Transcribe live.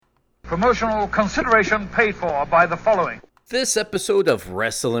Promotional consideration paid for by the following. This episode of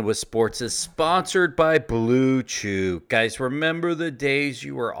Wrestling with Sports is sponsored by Blue Chew. Guys, remember the days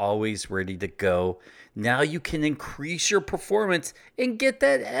you were always ready to go? Now you can increase your performance and get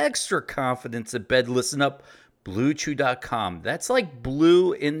that extra confidence in bed. Listen up, BlueChew.com. That's like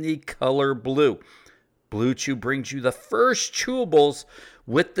blue in the color blue. Blue Chew brings you the first chewables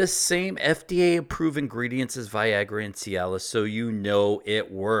with the same FDA-approved ingredients as Viagra and Cialis, so you know it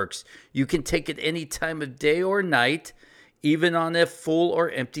works. You can take it any time of day or night, even on a full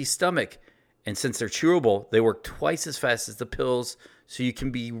or empty stomach. And since they're chewable, they work twice as fast as the pills, so you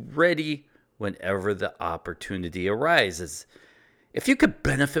can be ready whenever the opportunity arises. If you could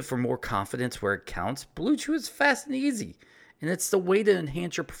benefit from more confidence where it counts, Blue Chew is fast and easy, and it's the way to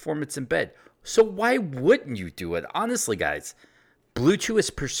enhance your performance in bed. So why wouldn't you do it? Honestly, guys, Blue Chew is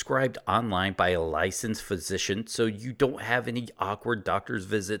prescribed online by a licensed physician, so you don't have any awkward doctor's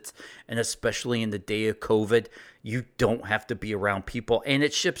visits, and especially in the day of COVID, you don't have to be around people, and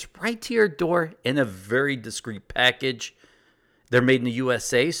it ships right to your door in a very discreet package. They're made in the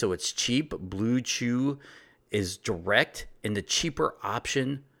USA, so it's cheap. Blue Chew is direct and the cheaper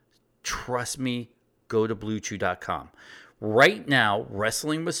option. Trust me, go to BlueChew.com. Right now,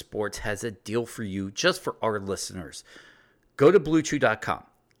 Wrestling with Sports has a deal for you just for our listeners. Go to BlueChew.com.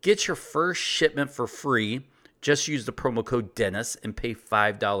 Get your first shipment for free. Just use the promo code Dennis and pay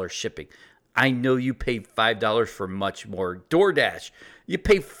 $5 shipping. I know you paid $5 for much more. DoorDash, you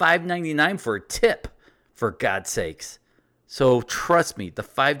pay $5.99 for a tip, for God's sakes. So trust me, the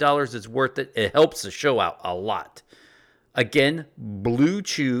 $5 is worth it. It helps the show out a lot. Again,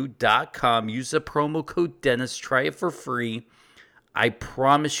 BlueChew.com. Use the promo code Dennis. Try it for free. I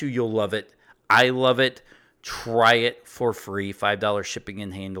promise you'll love it. I love it. Try it for free. $5 shipping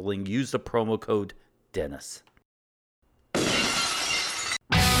and handling. Use the promo code Dennis.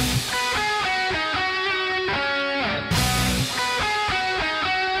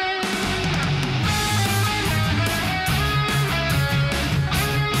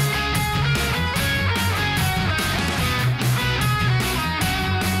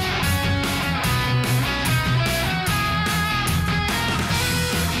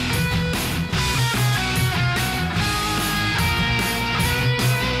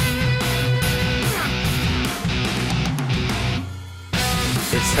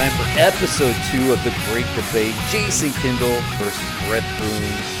 It's time for episode 2 of the Great Debate. Jason Kindle versus Brett Boone.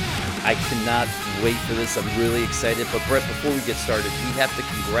 I cannot wait for this. I'm really excited. But Brett, before we get started, we have to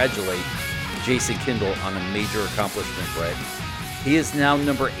congratulate Jason Kindle on a major accomplishment, Brett. He is now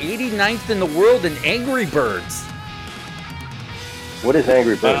number 89th in the world in Angry Birds. What is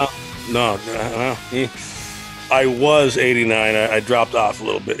Angry Birds? I was 89. I dropped off a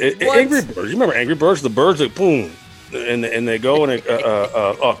little bit. Angry Birds. You remember Angry Birds? The birds that boom. And they go and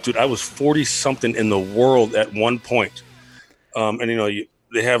oh, dude, I was 40 something in the world at one point. And they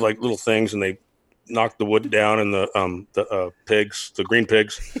have like little things, and they knock the wood down, and the pigs, the green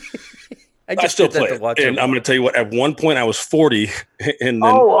pigs. I still play it. And I'm going to tell you what. At one point, I was 40, and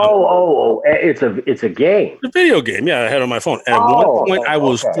then it's a game. It's a video game. Yeah, I had it on my phone. And at one point, I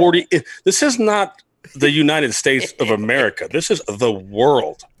was 40. This is not the United States of America. This is the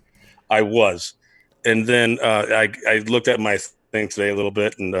world. I was. And then I looked at my thing today a little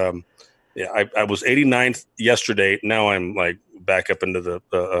bit, and I was 89th yesterday. Now I'm like back up into the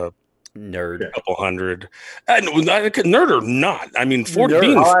nerd, couple hundred. Nerd or not? I mean, 40.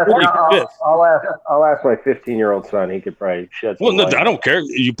 I'll ask my 15-year-old son. He could probably shed some light. I don't care.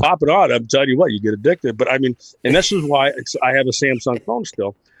 You pop it on. I'm telling you what, you get addicted. But I mean, and this is why I have a Samsung phone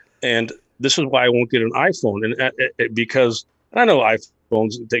still, and this is why I won't get an iPhone, and because I know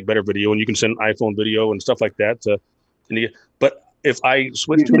iPhones take better video, and you can send iPhone video and stuff like that. But if I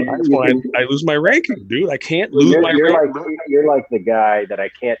switch to an iPhone, I lose my ranking, dude. I can't lose my ranking. You're like the guy that I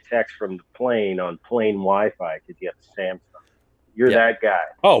can't text from the plane on plane Wi-Fi because you have Samsung. You're that guy.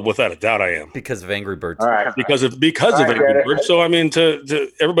 Oh, without a doubt, I am. Because of Angry Birds. All right. Because of Angry Birds. So I mean, to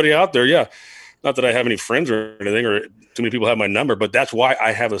everybody out there, yeah. Not that I have any friends or anything, or too many people have my number, but that's why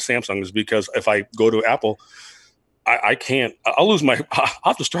I have a Samsung, is because if I go to Apple, I can't. I'll lose my. I'll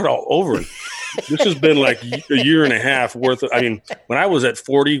have to start all over. This has been like a year and a half worth. I mean, when I was at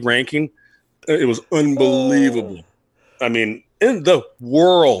 40 ranking, it was unbelievable. I mean, in the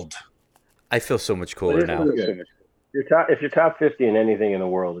world. I feel so much cooler now. If you're top 50 in anything in the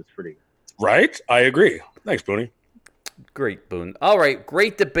world, it's pretty good. Right? I agree. Thanks, Booney. Great, Boone. All right,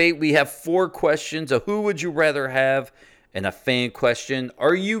 great debate. We have 4 questions. A who would you rather have and a fan question.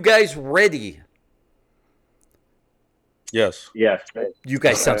 Are you guys ready? Yes. You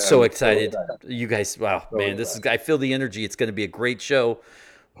guys sound so excited. You guys, wow, man, this is. I feel the energy. It's going to be a great show.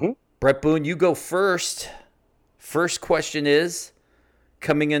 Mm-hmm. Brett Boone, you go first. First question is,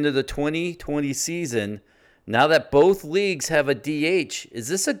 coming into the 2020 season, now that both leagues have a DH, is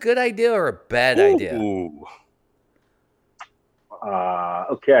this a good idea or a bad idea?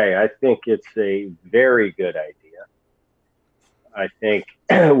 Okay, I think it's a very good idea. I think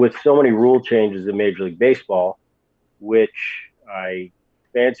with so many rule changes in Major League Baseball, which I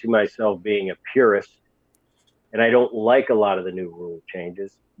fancy myself being a purist, and I don't like a lot of the new rule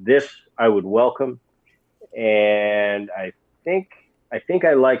changes, this I would welcome. And I think I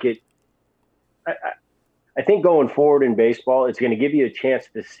like it. I think going forward in baseball, it's going to give you a chance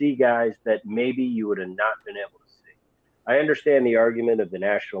to see guys that maybe you would have not been able to see. I understand the argument of the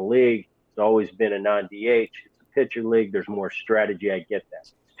National League. It's always been a non-DH. It's a pitcher league. There's more strategy. I get that.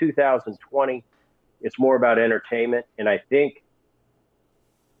 It's 2020. It's more about entertainment. And I think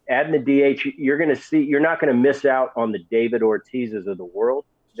adding the DH, you're not going to miss out on the David Ortizes of the world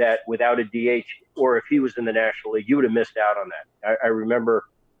that without a DH, or if he was in the National League, you would have missed out on that. I remember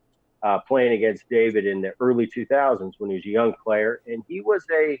playing against David in the early 2000s when he was a young player, and he was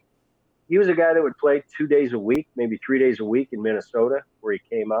a guy that would play 2 days a week, maybe 3 days a week in Minnesota, where he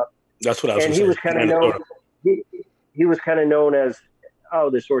came up. That's what I was. And he was kind of known. He was kind of known as,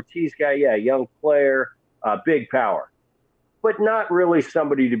 this Ortiz guy, young player, big power, but not really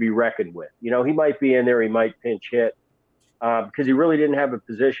somebody to be reckoned with. He might be in there, he might pinch hit. Because he really didn't have a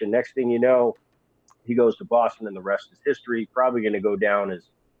position. Next thing you know, he goes to Boston, and the rest is history. Probably going to go down as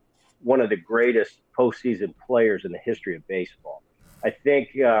one of the greatest postseason players in the history of baseball. I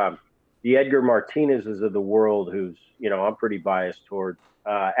think the Edgar Martinezes of the world, who's, I'm pretty biased toward.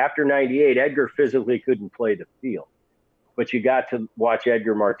 After 98, Edgar physically couldn't play the field. But you got to watch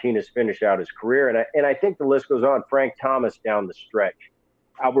Edgar Martinez finish out his career. And I think the list goes on. Frank Thomas down the stretch.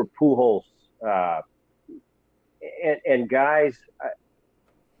 Albert Pujols, and guys, I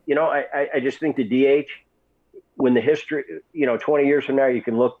just think the DH, when the history, 20 years from now, you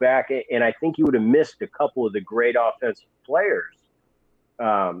can look back, and I think you would have missed a couple of the great offensive players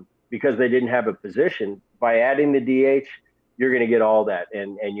because they didn't have a position. By adding the DH, you're going to get all that,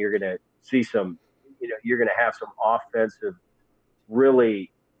 and you're going to see some, you're going to have some offensive, really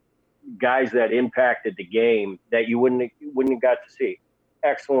guys that impacted the game that you wouldn't have got to see.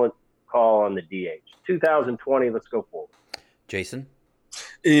 Excellent call on the DH. 2020, let's go forward. Jason?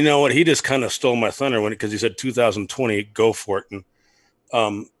 You know what? He just kind of stole my thunder because he said 2020, go for it. And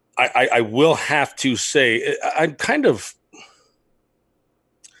I will have to say, I'm kind of,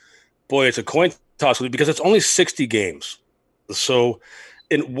 it's a coin toss because it's only 60 games. So,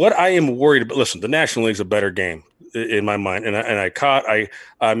 and what I am worried about, listen, the National League's a better game in my mind. And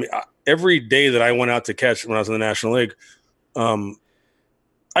every day that I went out to catch when I was in the National League,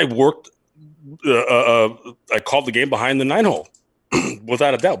 I worked. I called the game behind the 9-hole,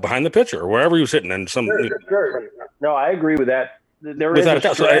 without a doubt, behind the pitcher or wherever he was hitting. And sure. No, I agree with that. There without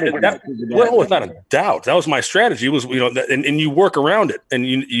is a doubt. Without a doubt, that was my strategy. Was and you work around it, and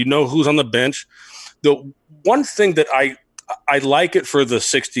you know who's on the bench. The one thing that I like it for the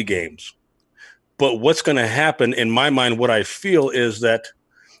 60 games, but what's going to happen in my mind, what I feel is that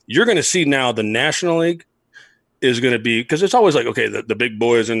you're going to see now the National League is going to be, because it's always like, okay, the big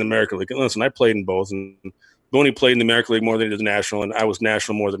boys in the American League. And listen, I played in both, and Booney played in the American League more than he did the National, and I was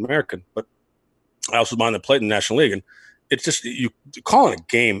National more than American. But I also mine that played in the National League, and it's just you calling a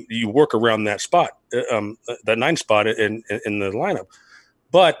game, you work around that spot, that 9 spot in the lineup.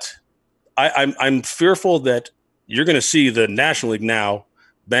 But I'm fearful that you're going to see the National League now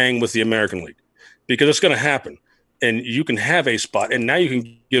bang with the American League, because it's going to happen. And you can have a spot, and now you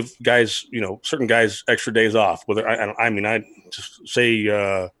can give guys, certain guys extra days off. Whether I just say,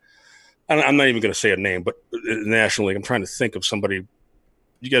 I'm not even going to say a name, but National League, I'm trying to think of somebody.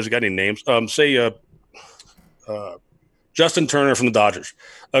 You guys got any names? Say Justin Turner from the Dodgers.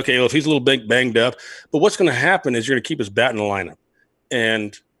 Okay, well, if he's a little bit banged up, but what's going to happen is you're going to keep his bat in the lineup,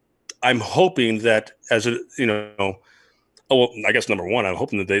 and I'm hoping that I guess number one, I'm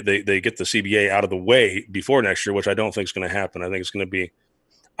hoping that they get the CBA out of the way before next year, which I don't think is going to happen. I think it's going to be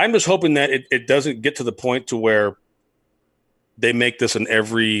 – I'm just hoping that it doesn't get to the point to where they make this an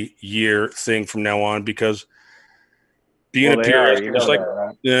every year thing from now on, because being a purist, it's like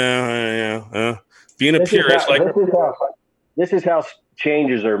being a purist, like this is how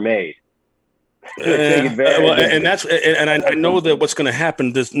changes are made. And I know that what's going to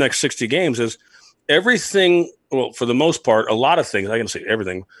happen this next 60 games is everything. Well, for the most part, a lot of things, I can say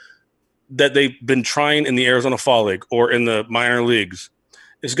everything that they've been trying in the Arizona Fall League or in the minor leagues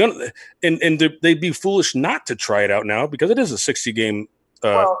is going to, and they'd be foolish not to try it out now, because it is a 60-game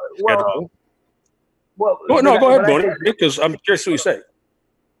schedule. Go ahead, Bonnie, because I'm curious what you say.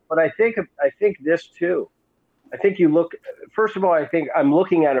 but I think this too. I think you look. First of all, I think I'm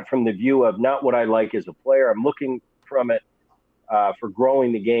looking at it from the view of not what I like as a player. I'm looking from it for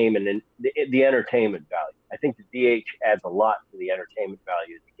growing the game and then the entertainment value. I think the DH adds a lot to the entertainment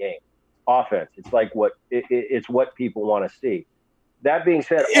value of the game. Offense, it's like it's what people want to see. That being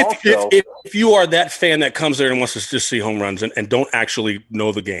said, if you are that fan that comes there and wants to just see home runs and don't actually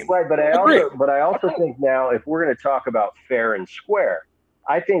know the game, right? But I also think now, if we're going to talk about fair and square,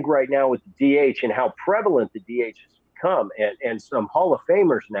 I think right now with the DH and how prevalent the DH has become, and some Hall of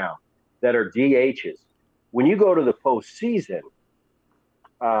Famers now that are DHs, when you go to the postseason,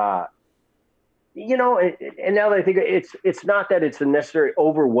 and now that I think it's not that it's a necessary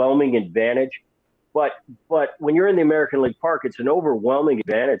overwhelming advantage. But when you're in the American League Park, it's an overwhelming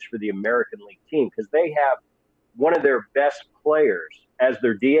advantage for the American League team because they have one of their best players as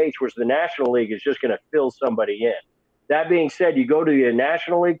their DH, whereas the National League is just going to fill somebody in. That being said, you go to the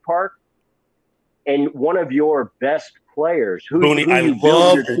National League Park, and one of your best players, Booney, I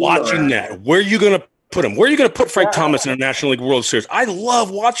love watching that. Where are you going to put him? Where are you going to put Frank Thomas in a National League World Series? I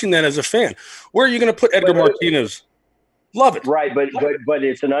love watching that as a fan. Where are you going to put Edgar Martinez? Love it. Right, but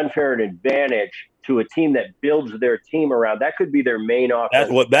it's an unfair advantage to a team that builds their team around. That could be their main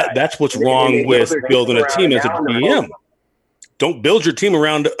offense. That's what's wrong with building a team as a GM. Don't build your team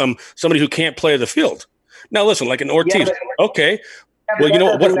around somebody who can't play the field. Now, listen, like an Ortiz. Okay. Well, you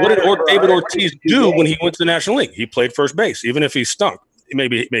know what did David Ortiz do when he went to the National League? He played first base, even if he stunk.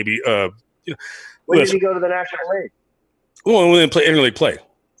 Maybe. When did he go to the National League? Well, when they play interleague play,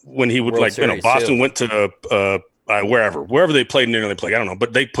 when he would Boston went to wherever they played in interleague play. I don't know,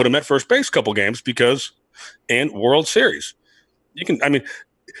 but they put him at first base a couple games and World Series. The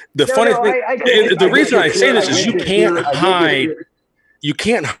reason I say this is you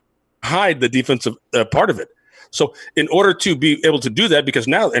can't hide the defensive part of it. So in order to be able to do that, because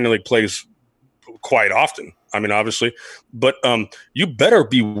now interleague plays quite often, obviously, but you better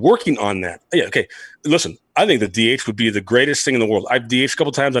be working on that. Yeah, okay. Listen, I think the DH would be the greatest thing in the world. I've DH'd a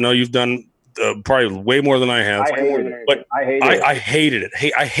couple times. I know you've done probably way more than I have. I hated it.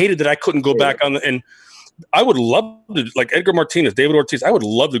 I hated that I couldn't go back on and I would love to, like Edgar Martinez, David Ortiz, I would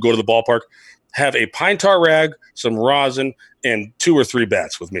love to go to the ballpark, have a pine tar rag, some rosin, and 2 or 3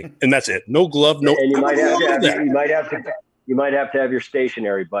 bats with me, and that's it. No glove, no. And you might have to have your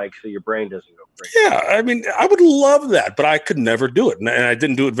stationary bike so your brain doesn't go crazy. Yeah, I would love that, but I could never do it, and I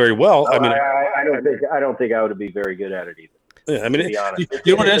didn't do it very well. I don't think I would be very good at it either. Yeah, to be honest.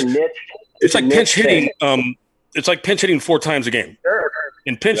 You know what it is? It's like pinch hitting. It's like pinch hitting 4 times a game. Sure.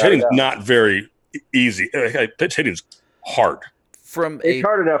 And pinch hitting is not very easy. Pinch hitting is hard. It's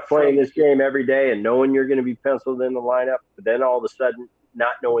hard enough playing this game every day and knowing you're going to be penciled in the lineup, but then all of a sudden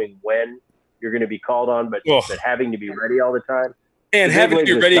not knowing when you're going to be called on, but having to be ready all the time. And having to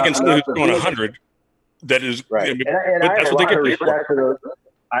be ready against somebody who's throwing 100. That is right. That's what they get paid for.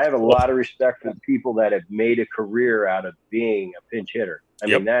 I have a lot of respect for the people that have made a career out of being a pinch hitter.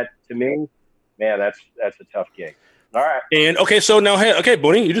 That to me, man, that's a tough gig. All right. And so now,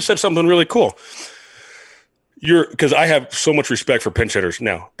 Booney, you just said something really cool. Because I have so much respect for pinch hitters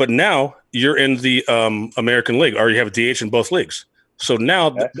now, but now you're in the American League, or you have a DH in both leagues. So now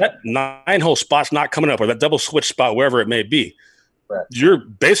that 9-hole spot's not coming up, or that double switch spot, wherever it may be. Right. You're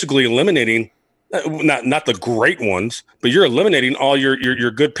basically eliminating not the great ones, but you're eliminating all your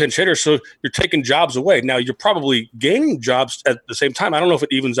good pinch hitters. So you're taking jobs away. Now you're probably gaining jobs at the same time. I don't know if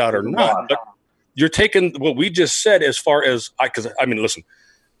it evens out or not, but you're taking what we just said as far as listen.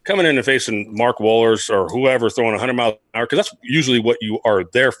 Coming in and facing Mark Wohlers or whoever throwing 100 miles an hour, because that's usually what you are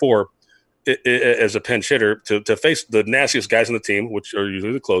there for as a pinch hitter, to face the nastiest guys on the team, which are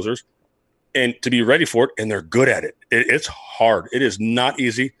usually the closers, and to be ready for it, and they're good at it. It's hard. It is not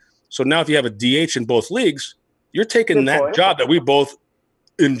easy. So now if you have a DH in both leagues, you're taking that job that we both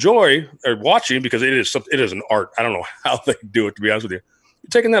enjoy watching, because it is an art. I don't know how they do it, to be honest with you.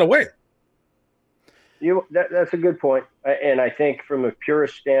 You're taking that away. That's a good point. And I think from a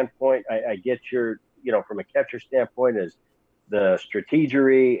purist standpoint, I get from a catcher standpoint is the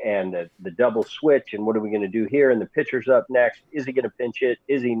strategery and the double switch and what are we going to do here? And the pitcher's up next. Is he going to pinch hit?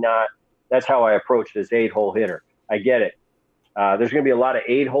 Is he not? That's how I approach this 8-hole hitter. I get it. There's going to be a lot of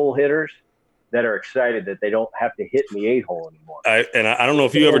 8-hole hitters that are excited that they don't have to hit in the 8-hole anymore. I don't know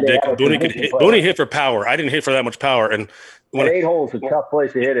if you ever did. Booney hit for power. I didn't hit for that much power. And when 8-hole is a tough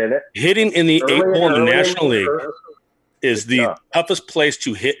place to hit in it. Hitting in the 8-hole in the National League is the toughest place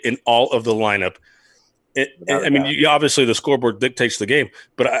to hit in all of the lineup. Obviously the scoreboard dictates the game,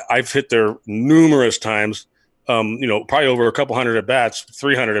 but I've hit there numerous times. Probably over a couple hundred at bats,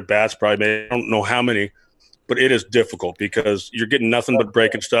 300 at bats, probably. I don't know how many. but it is difficult because you're getting nothing but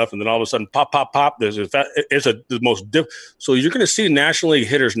breaking stuff, and then all of a sudden, pop, pop, pop. The most so you're going to see National League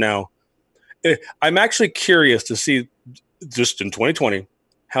hitters now. I'm actually curious to see just in 2020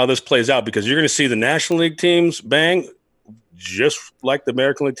 how this plays out, because you're going to see the National League teams bang just like the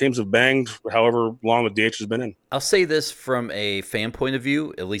American League teams have banged however long the DH has been in. I'll say this from a fan point of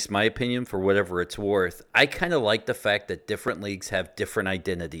view, at least my opinion, for whatever it's worth. I kind of like the fact that different leagues have different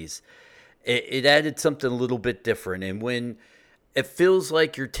identities. It added something a little bit different. And when it feels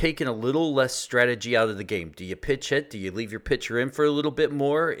like you're taking a little less strategy out of the game, do you pitch hit? Do you leave your pitcher in for a little bit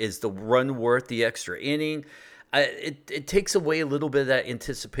more? Is the run worth the extra inning? It takes away a little bit of that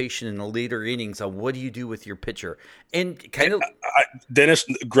anticipation in the later innings on what do you do with your pitcher. And kind of Dennis,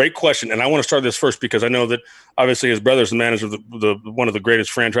 great question. And I want to start this first because I know that obviously his brother's the manager of the one of the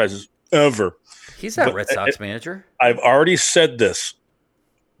greatest franchises ever. He's not Red Sox manager. I've already said this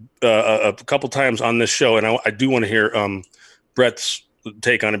a couple times on this show, and I do want to hear Brett's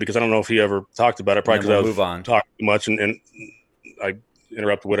take on it, because I don't know if he ever talked about it. Probably because I was talking too much and I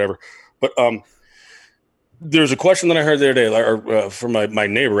interrupted whatever. But there's a question that I heard the other day from my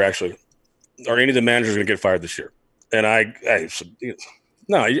neighbor, actually. Are any of the managers going to get fired this year? And I said,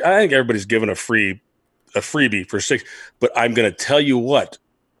 no, I think everybody's given a freebie for 6. But I'm going to tell you what,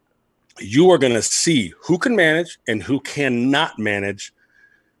 you are going to see who can manage and who cannot manage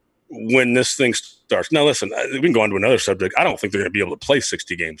when this thing starts. Now, listen, we can go on to another subject. I don't think they're going to be able to play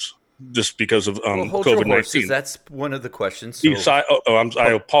 60 games just because of COVID-19. That's one of the questions. So I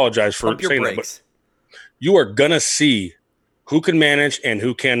apologize for saying that. But you are going to see who can manage and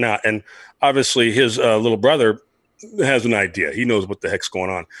who cannot. And obviously his little brother has an idea. He knows what the heck's going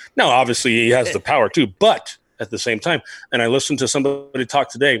on. Now, obviously he has the power too, but at the same time, and I listened to somebody talk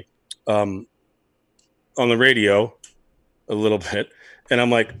today on the radio a little bit, and I'm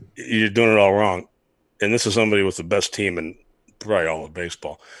like, you're doing it all wrong. And this is somebody with the best team in probably all of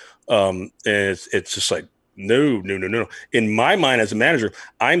baseball. And it's just like, no. In my mind as a manager,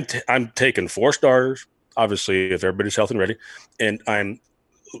 I'm taking 4 starters, obviously, if everybody's healthy and ready, and I'm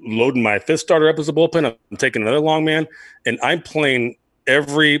loading my 5th starter up as a bullpen. I'm taking another long man, and I'm playing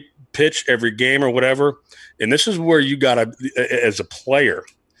every pitch, every game or whatever. And this is where you got to, as a player,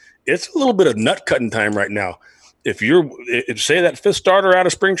 it's a little bit of nut cutting time right now. If say that 5th starter out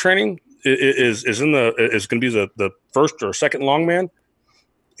of spring training is going to be the first or second long man,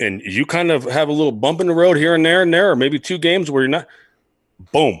 and you kind of have a little bump in the road here and there, or maybe 2 games where you're not,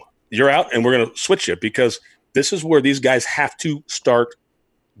 boom, you're out, and we're going to switch you, because this is where these guys have to start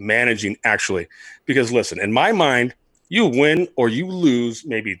managing actually. Because listen, in my mind, you win or you lose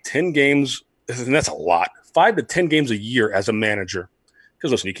maybe 10 games, and that's a lot, 5 to 10 games a year as a manager.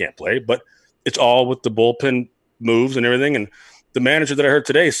 Because listen, you can't play, but it's all with the bullpen moves and everything. And the manager that I heard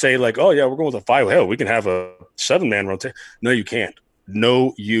today say like, oh yeah, we're going with a 5. Hell, we can have a 7-man rotation. No, you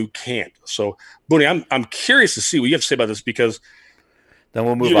can't. So, Booney, I'm curious to see what you have to say about this, because then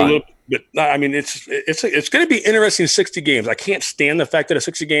we'll move on. I mean, it's going to be interesting 60 games. I can't stand the fact that it's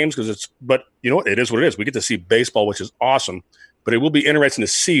 60 games but you know what? It is what it is. We get to see baseball, which is awesome, but it will be interesting to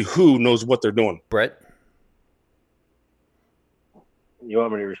see who knows what they're doing. Brett? You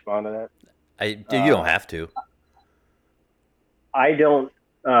want me to respond to that? You don't have to. I don't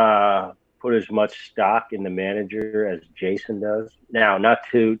put as much stock in the manager as Jason does. Now, not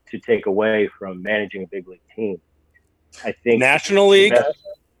to take away from managing a big league team. I think National League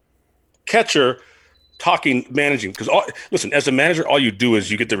catcher talking managing, because listen, as a manager, all you do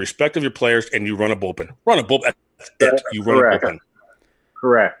is you get the respect of your players and you run a bullpen. That's it. You run a bullpen.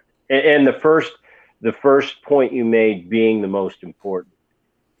 Correct. And the first point you made being the most important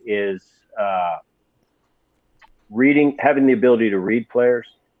is having the ability to read players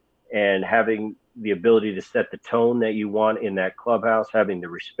and having the ability to set the tone that you want in that clubhouse, having the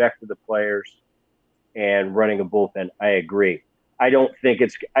respect of the players, and running a bullpen. I agree. I don't think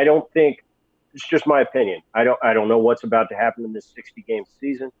it's just my opinion. I don't know what's about to happen in this 60-game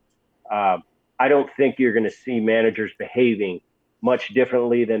season. I don't think you're going to see managers behaving much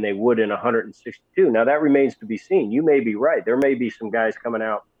differently than they would in 162. Now that remains to be seen. You may be right. There may be some guys coming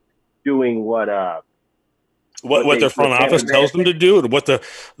out doing what their front office tells them to do, and what the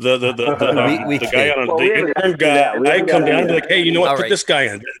guy on the intern guy come down and be like, hey, you know what? Put this guy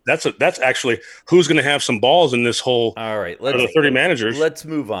in. That's actually who's going to have some balls in this whole. All right, the 30 managers. Let's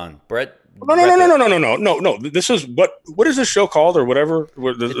move on, Brett. No. This is what is this show called or whatever?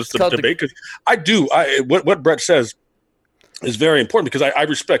 It's the debate. What Brett says is very important, because I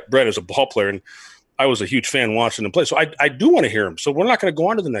respect Brett as a ball player, and I was a huge fan watching him play. So I do want to hear him. So we're not going to go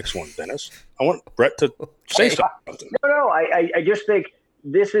on to the next one, Dennis. I want Brett to say something. No. I just think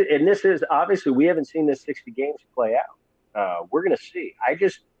this is obviously we haven't seen this 60 games play out. We're going to see.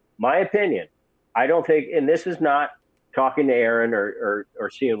 My opinion, I don't think, and this is not talking to Aaron or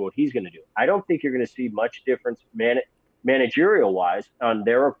seeing what he's going to do. I don't think you're going to see much difference managerial wise on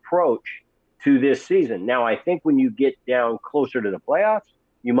their approach to this season. Now, I think when you get down closer to the playoffs,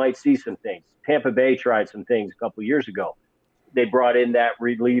 you might see some things. Tampa Bay tried some things a couple years ago. They brought in that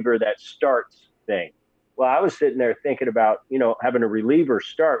reliever that starts thing. Well, I was sitting there thinking about, having a reliever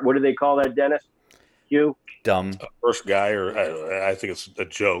start. What do they call that, Dennis? Hugh? Dumb. First guy, or I think it's a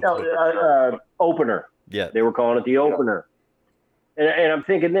joke. No, opener. Yeah. They were calling it the opener. And I'm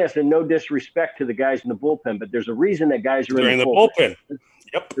thinking this, and no disrespect to the guys in the bullpen, but there's a reason that guys are in the bullpen.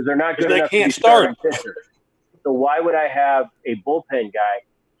 Yep. Because they're not good enough to be starting pitchers. So why would I have a bullpen guy?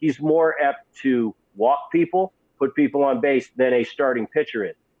 He's more apt to walk people, put people on base than a starting pitcher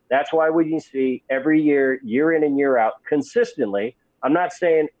is. That's why we can see every year, year in and year out, consistently. I'm not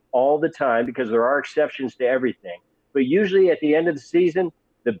saying all the time because there are exceptions to everything, but usually at the end of the season,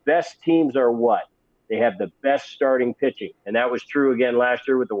 the best teams are what? They have the best starting pitching. And that was true again last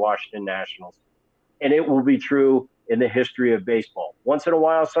year with the Washington Nationals. And it will be true in the history of baseball. Once in a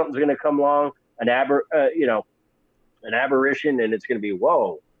while, something's going to come along, an aberration, and it's going to be,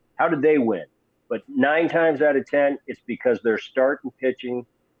 whoa, how did they win? But 9 times out of 10, it's because their starting pitching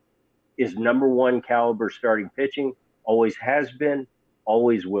is number one caliber starting pitching, always has been,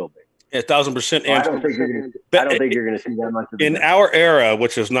 always will be. 1,000%. I don't think you're going to see that much of in our era,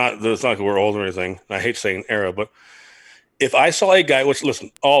 which is not, it's not like we're old or anything. I hate saying era, but if I saw a guy, which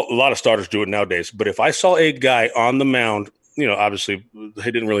listen, a lot of starters do it nowadays, but if I saw a guy on the mound, obviously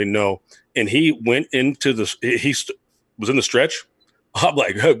he didn't really know, and he went into was in the stretch, I'm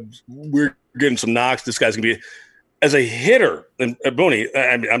like, oh, we're getting some knocks. This guy's gonna be as a hitter. And Booney,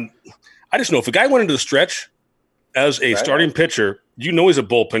 I just know if a guy went into the stretch as a starting pitcher, he's a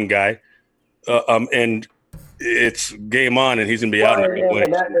bullpen guy, and it's game on, and he's going to be out.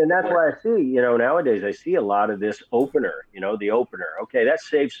 And that's why I see, nowadays I see a lot of this opener, the opener. Okay, that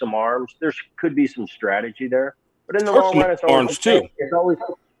saves some arms. There could be some strategy there, but in the long run, it's always the same.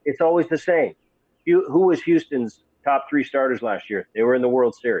 It's always the same. Who was Houston's top 3 starters last year? They were in the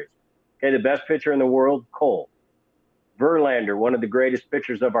World Series. Okay, the best pitcher in the world, Cole. Verlander, one of the greatest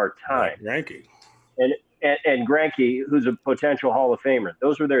pitchers of our time. Greinke. And Greinke, who's a potential Hall of Famer.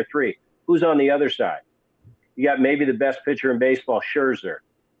 Those were their 3. Who's on the other side? You got maybe the best pitcher in baseball, Scherzer.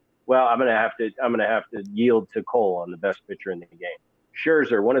 Well, I'm gonna have to yield to Cole on the best pitcher in the game.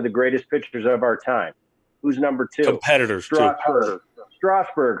 Scherzer, one of the greatest pitchers of our time. Who's number 2? Competitors,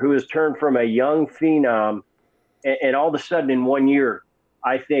 Strasburg, who has turned from a young phenom, and all of a sudden in 1 year,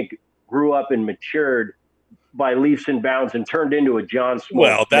 I think grew up and matured by leaps and bounds and turned into a John Smoltz.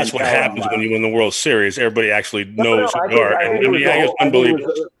 Well, that's what happens when you win the World Series. Everybody actually knows who you are. It's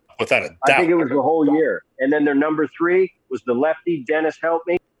unbelievable. Without a doubt. I think it was the whole year. And then their number 3 was the lefty, Dennis, help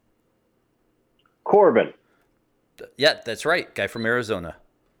me, Corbin. Yeah, that's right. Guy from Arizona.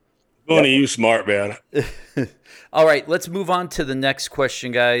 Booney, you smart, man. All right, let's move on to the next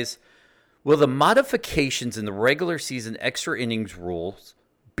question, guys. Will the modifications in the regular season extra innings rules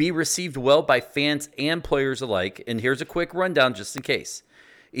be received well by fans and players alike? And here's a quick rundown just in case.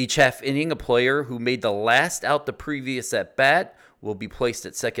 Each half inning, a player who made the last out the previous at bat will be placed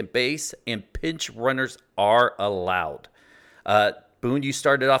at second base, and pinch runners are allowed. Boone, you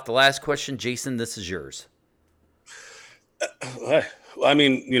started off the last question. Jason, this is yours. I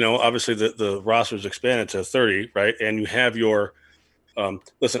mean, obviously the roster's expanded to 30, right? And you have your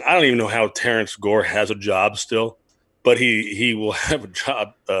listen, I don't even know how Terrence Gore has a job still, but he will have a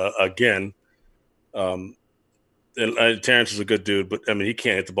job again. And Terrence is a good dude, but I mean, he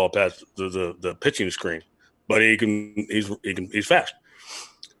can't hit the ball past the pitching screen, but he's fast.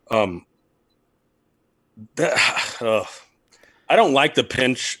 I don't like the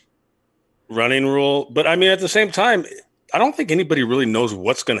pinch running rule, but I mean, at the same time, I don't think anybody really knows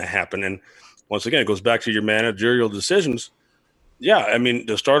what's going to happen. And once again, it goes back to your managerial decisions. Yeah, I mean,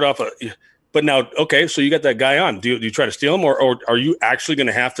 to start off, but now, okay, so you got that guy on. Do you try to steal him, or are you actually going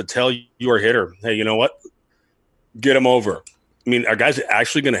to have to tell your hitter, hey, you know what, get him over? I mean, are guys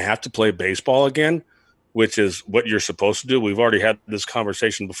actually going to have to play baseball again, which is what you're supposed to do? We've already had this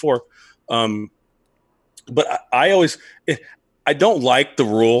conversation before. But I don't like the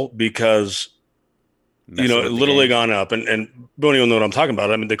rule because – Little League on up, and Booney will know what I'm talking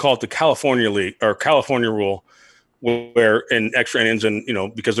about. I mean, they call it the California League or California rule, where in extra innings, and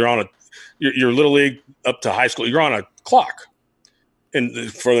because they're on your Little League up to high school, you're on a clock,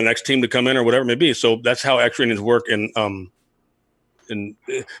 and for the next team to come in or whatever it may be. So that's how extra innings work. And Booney,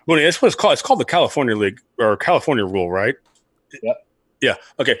 that's what it's called. It's called the California League or California rule, right? Yep. Yeah.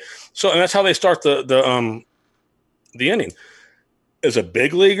 Okay. So, and that's how they start the inning. As a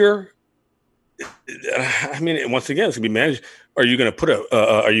big leaguer, I mean, once again, it's gonna be managed. Are you gonna put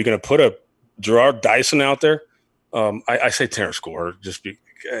a Gerard Dyson out there? I say Terrence Gore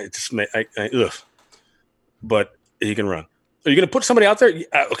ugh. But he can run. Are you going to put somebody out there?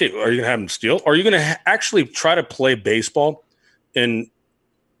 Okay. Are you going to have him steal? Or are you going to actually try to play baseball? And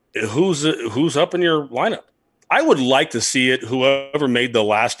who's up in your lineup? I would like to see it. Whoever made the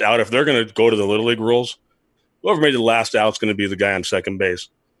last out, if they're going to go to the Little League rules, whoever made the last out is going to be the guy on second base.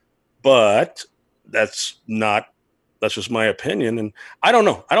 But that's just my opinion. And I don't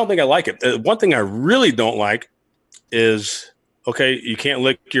know. I don't think I like it. One thing I really don't like is, okay, you can't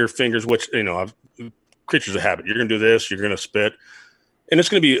lick your fingers, which, creatures of habit. You're going to do this. You're going to spit. And it's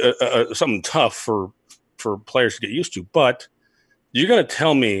going to be something tough for players to get used to. But you're going to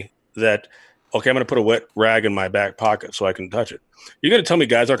tell me that, okay, I'm going to put a wet rag in my back pocket so I can touch it. You're going to tell me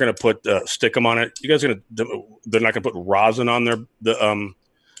guys aren't going to put stickum on it. You guys they're not going to put rosin on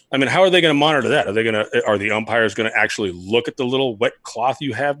how are they going to monitor that? Are the umpires going to actually look at the little wet cloth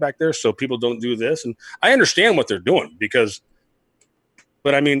you have back there so people don't do this? And I understand what they're doing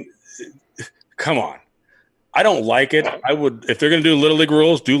but I mean, come on. I don't like it. I would, if they're going to do Little League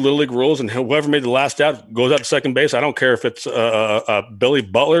rules, and whoever made the last out goes out to second base. I don't care if it's Billy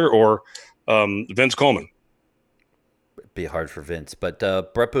Butler or Vince Coleman. It'd be hard for Vince, but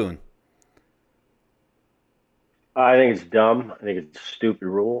Brett Boone. I think it's dumb. I think it's a stupid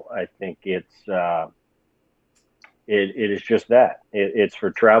rule. I think it is just that. It's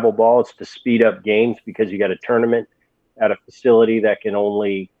for travel ball. It's to speed up games because you got a tournament at a facility that can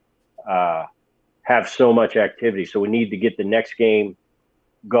only have so much activity. So we need to get the next game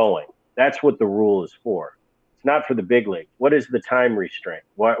going. That's what the rule is for. It's not for the big league. What is the time restraint?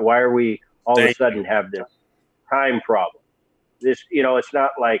 Why are we all of a sudden have this time problem? This, it's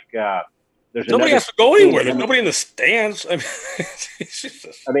not like there's nobody has to go anywhere. There's nobody in the stands.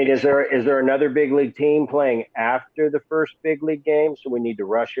 I mean, is there another big league team playing after the first big league game? So we need to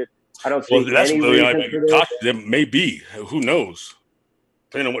rush it. I don't see any reason for this. There may be. Who knows?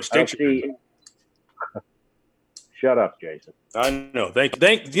 Depending on what state you're in. Shut up, Jason. I know.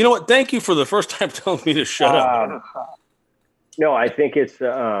 You know what? Thank you for the first time telling me to shut up. No, I think it's.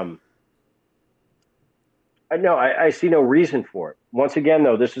 I see no reason for it. Once again,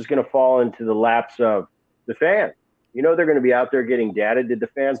 though, this is going to fall into the laps of the fans. They're going to be out there getting data. Did the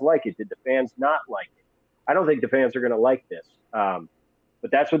fans like it? Did the fans not like it? I don't think the fans are going to like this.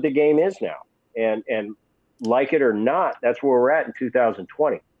 But that's what the game is now. And like it or not, that's where we're at in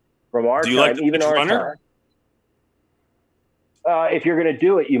 2020. From our time, like even our runner? Time. If you're going to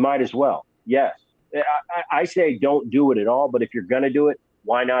do it, you might as well. Yes. I say don't do it at all. But if you're going to do it,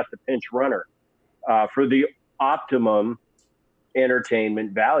 why not the pinch runner for the optimum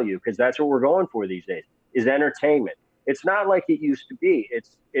entertainment value? Because that's what we're going for these days is entertainment. It's not like it used to be.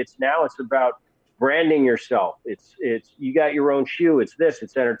 It's now it's about branding yourself. It's you got your own shoe. It's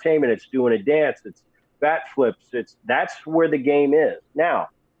entertainment. It's doing a dance. It's bat flips. That's where the game is now.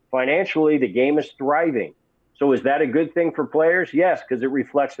 Financially, the game is thriving. So is that a good thing for players? Yes, because it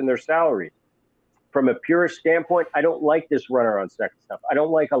reflects in their salaries. From a purist standpoint, I don't like this runner on second stuff. I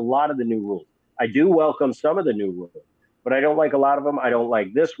don't like a lot of the new rules. I do welcome some of the new rules, but I don't like a lot of them. I don't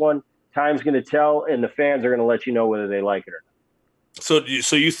like this one. Time's going to tell, and the fans are going to let you know whether they like it or not.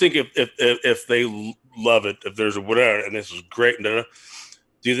 So you think if they love it, if there's a whatever, and this is great, do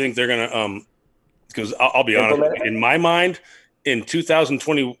you think they're going to because I'll be honest, in my mind, in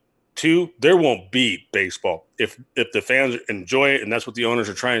 2022, there won't be baseball if the fans enjoy it, and that's what the owners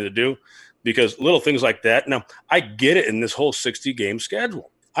are trying to do. Because little things like that. Now, I get it in this whole 60-game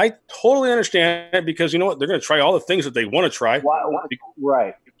schedule. I totally understand it because you know what? They're going to try all the things that they want to try.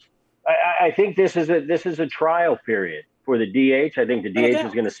 Right. I think this is a trial period for the DH. I think the DH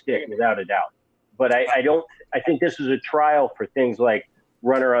is going to stick without a doubt. But I think this is a trial for things like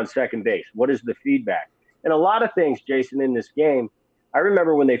runner on second base. What is the feedback? And a lot of things, Jason, in this game, I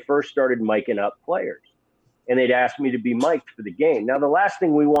remember when they first started miking up players. And they'd ask me to be mic'd for the game. Now, the last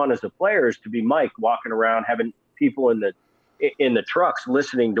thing we want as a player is to be mic'd, walking around, having people in the trucks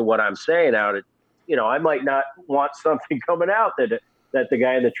listening to what I'm saying out at, I might not want something coming out that the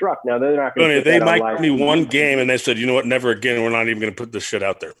guy in the truck. Now, they're not going to. They mic'd me one game, and they said, you know what? Never again. We're not even going to put this shit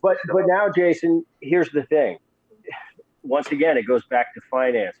out there. But now, Jason, here's the thing. Once again, it goes back to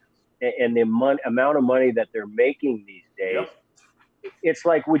finances and the amount of money that they're making these days. Yep. It's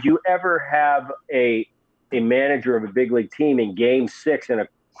like, would you ever have a manager of a big league team in game 6 in a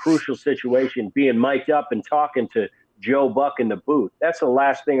crucial situation being mic'd up and talking to Joe Buck in the booth? That's the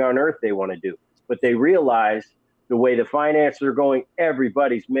last thing on earth they want to do. But they realize the way the finances are going,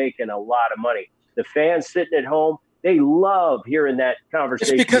 everybody's making a lot of money. The fans sitting at home, they love hearing that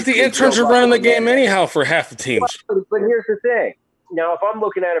conversation. It's because the interns are running the game anyhow for half the teams. But here's the thing. Now, if I'm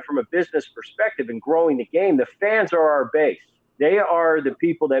looking at it from a business perspective and growing the game, the fans are our base. They are the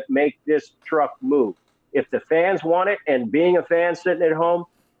people that make this truck move. If the fans want it, and being a fan sitting at home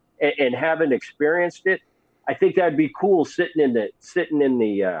and haven't experienced it, I think that'd be cool sitting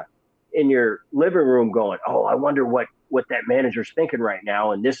in your living room going, oh, I wonder what that manager's thinking right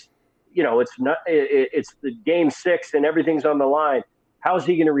now. And this, it's the game 6 and everything's on the line. How's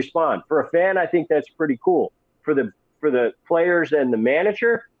he going to respond? For a fan, I think that's pretty cool. For the players and the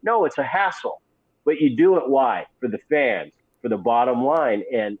manager, no, it's a hassle. But you do it why? For the fans, for the bottom line.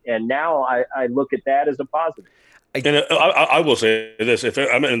 And now I look at that as a positive. And I will say this: if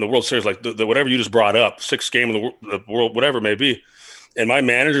I'm in the World Series, like the whatever you just brought up, 6th game of the world, whatever it may be, and my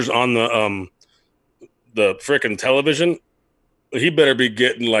manager's on the frickin' television, he better be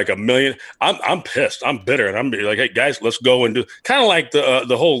getting like $1 million. I'm pissed. I'm bitter, and I'm like, hey guys, let's go and do kind of like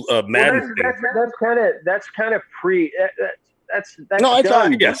the whole Madden thing. That's kind of pre. That's no,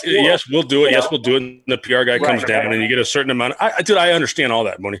 done. Yes, we'll do it. Yes, we'll do it. And the PR guy comes down, and you get a certain amount. I understand all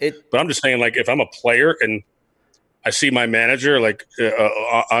that money, but I'm just saying, like, if I'm a player and I see my manager like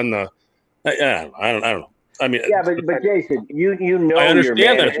on the, I don't know. I mean, yeah, but Jason, you know, I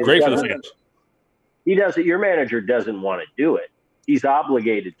understand that it's great for the fans. He doesn't. Your manager doesn't want to do it. He's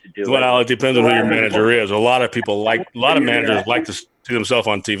obligated to do it. Well, it depends on who your manager is. A lot of managers like to see themselves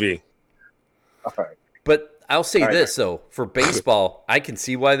on TV. All right. But I'll say this, though. For baseball, I can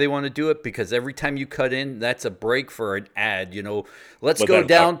see why they want to do it, because every time you cut in, that's a break for an ad. Let's go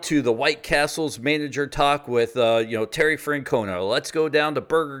down to the White Castle's manager talk with, Terry Francona. Let's go down to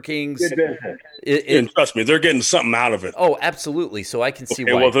Burger King's. Good business. And trust me, they're getting something out of it. Oh, absolutely. So I can see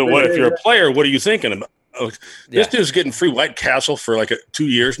why. Well, then if you're a player, what are you thinking about? This dude's getting free White Castle for like 2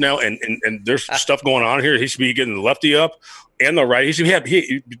 years now, and there's stuff going on here. He should be getting the lefty up and the right. He should have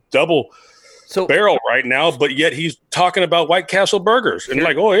double barrel right now, but yet he's talking about White Castle burgers and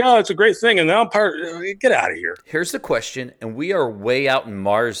like, oh yeah, it's a great thing. And now get out of here. Here's the question, and we are way out in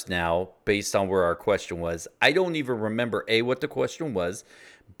Mars now based on where our question was. I don't even remember A, what the question was,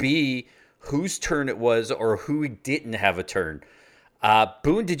 B, whose turn it was, or who didn't have a turn.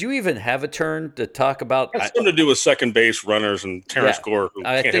 Boone, did you even have a turn to talk about? It has something to do with second base runners and Terrence Gore.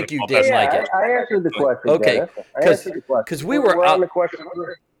 I think you did like it. I answered the question. Okay, because we were out.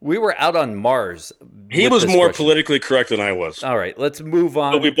 We were out on Mars. He was more politically correct than I was. All right, let's move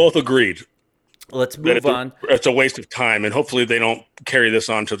on. But we both agreed. Let's move on. It's a waste of time, and hopefully they don't carry this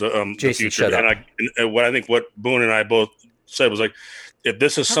on to the Jason, future. Shut up. And what Boone and I both said was like, if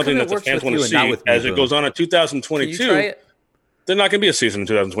this is something that the fans want to see as it goes on in 2022, there's not going to be a season in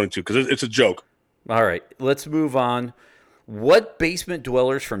 2022 because it's a joke. All right, let's move on. What basement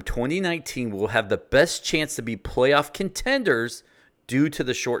dwellers from 2019 will have the best chance to be playoff contenders due to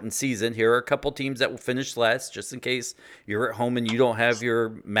the shortened season? Here are a couple teams that will finish last, just in case you're at home and you don't have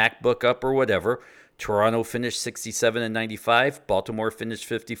your MacBook up or whatever. Toronto finished 67 and 95. Baltimore finished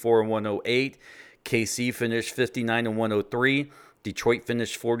 54 and 108. KC finished 59 and 103. Detroit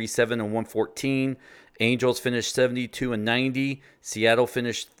finished 47 and 114. Angels finished 72 and 90. Seattle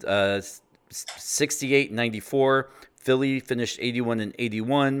finished 68 and 94. Philly finished 81 and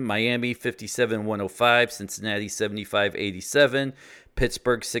 81. Miami 57 and 105. Cincinnati 75 87.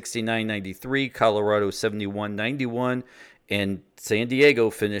 Pittsburgh 69 93. Colorado 71 91. And San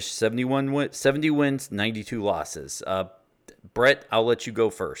Diego finished 70 wins, 92 losses. Brett, I'll let you go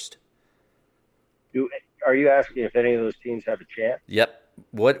first. Are you asking if any of those teams have a chance? Yep.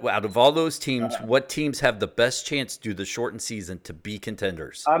 What out of all those teams, what teams have the best chance through the shortened season to be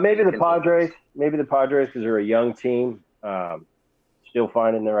contenders? Maybe the Padres. Maybe the Padres because they're a young team, still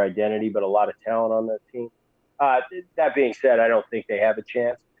finding their identity, but a lot of talent on that team. That being said, I don't think they have a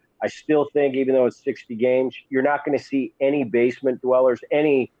chance. I still think, even though it's 60 games, you're not going to see any basement dwellers,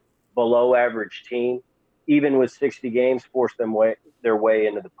 any below-average team, even with 60 games, force their way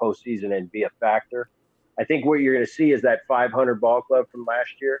into the postseason and be a factor. I think what you're going to see is that 500 ball club from last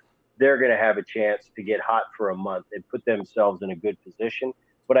year. They're going to have a chance to get hot for a month and put themselves in a good position.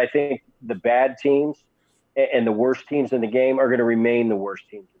 But I think the bad teams and the worst teams in the game are going to remain the worst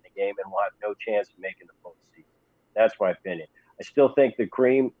teams in the game and will have no chance of making the postseason. That's my opinion. I still think the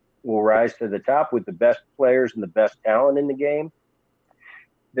cream will rise to the top with the best players and the best talent in the game.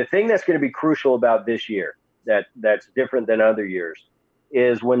 The thing that's going to be crucial about this year that's different than other years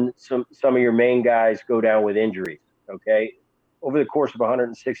is when some of your main guys go down with injuries, okay? Over the course of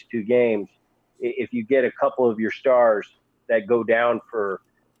 162 games, if you get a couple of your stars that go down for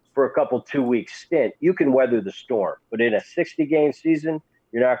for a couple 2-week stint, you can weather the storm. But in a 60-game season,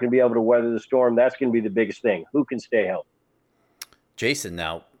 you're not going to be able to weather the storm. That's going to be the biggest thing. Who can stay healthy? Jason,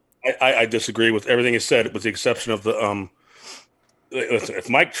 now. I disagree with everything he said, with the exception of the listen, if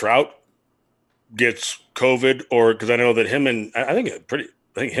Mike Trout gets COVID, or because I know that him and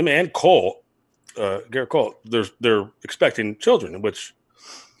him and Cole, Garrett Cole, they're expecting children, which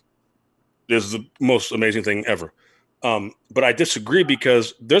is the most amazing thing ever. But I disagree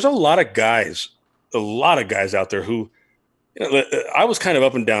because there's a lot of guys out there who, I was kind of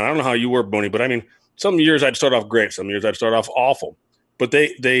up and down. I don't know how you were, Boney, but I mean, some years I'd start off great, some years I'd start off awful. But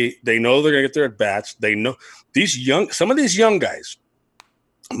they know they're gonna get their at bats. They know some of these young guys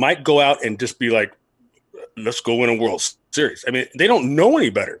might go out and just be like, let's go win a World Series. I mean, they don't know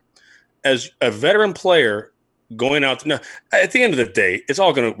any better. As a veteran player going out, at the end of the day, it's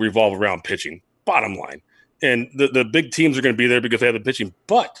all going to revolve around pitching, bottom line. And the big teams are going to be there because they have the pitching.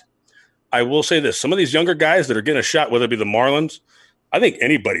 But I will say this, some of these younger guys that are getting a shot, whether it be the Marlins, I think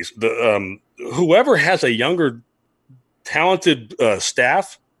anybody's, whoever has a younger, talented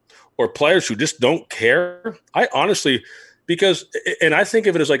staff or players who just don't care, I honestly, because I think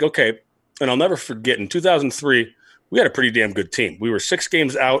of it as like, okay, and I'll never forget, in 2003, we had a pretty damn good team. We were 6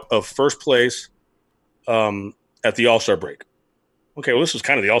 games out of first place at the All-Star break. Okay, well, this is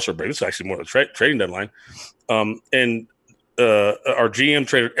kind of the All-Star break. This is actually more the trading deadline. And our GM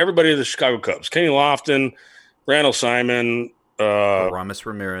traded everybody to the Chicago Cubs. Kenny Lofton, Randall Simon. Ramos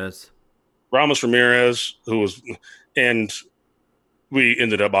Ramirez, who was – and we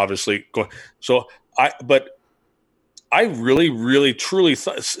ended up obviously going – so I really, really, truly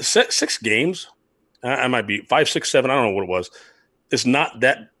thought 6 games, I might be 5, 6, 7, I don't know what it was. It's not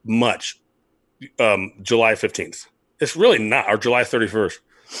that much July 15th. It's really not, or July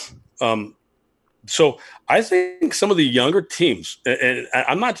 31st. So I think some of the younger teams, and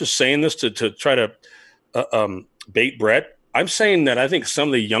I'm not just saying this to try to bait Brett. I'm saying that I think some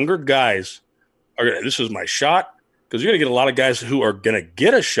of the younger guys are going to, this is my shot, because you're going to get a lot of guys who are going to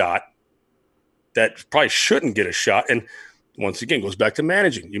get a shot that probably shouldn't get a shot. And once again, goes back to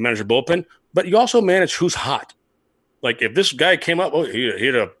managing. You manage your bullpen, but you also manage who's hot. Like if this guy came up, he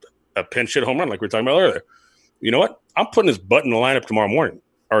hit a pinch hit home run like we were talking about earlier. You know what? I'm putting his butt in the lineup tomorrow morning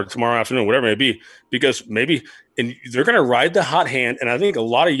or tomorrow afternoon, whatever it may be, because maybe and they're going to ride the hot hand. And I think a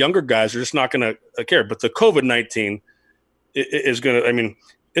lot of younger guys are just not going to care. But the COVID-19 is going to, I mean,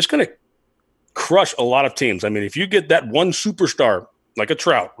 it's going to crush a lot of teams. I mean, if you get that one superstar, like a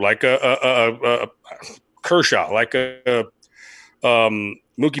Trout, like a Kershaw, like a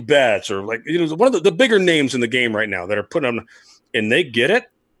Mookie Betts, or like, one of the bigger names in the game right now that are putting on, and they get it,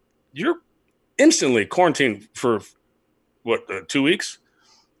 you're instantly quarantined for 2 weeks,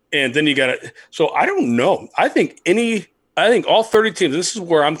 and then you got to. So I don't know. I think all 30 teams. This is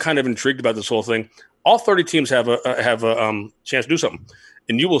where I'm kind of intrigued about this whole thing. All 30 teams have a chance to do something,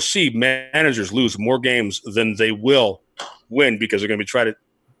 and you will see managers lose more games than they will win because they're going to be try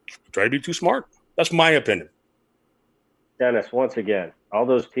to be too smart. That's my opinion. Dennis, once again, all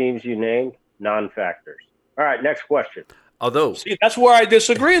those teams you named, non-factors. All right, next question. Although, see, that's where I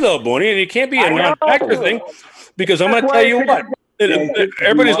disagree, though, Bonnie, and it can't be a non-factor thing because I'm going to tell you what.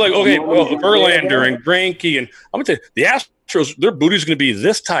 Everybody's like, okay, well, Verlander and Greinke, and I'm going to tell you, the Astros, their booty's going to be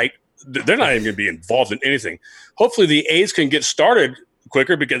this tight. They're not even going to be involved in anything. Hopefully, the A's can get started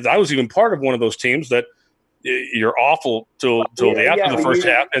quicker because I was even part of one of those teams that you're awful till after the first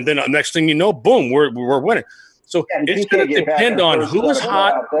half, and then next thing you know, boom, we're winning. So it's going to depend on who is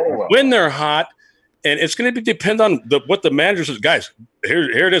hot, when they're hot, and it's going to depend on what the manager says. Guys, here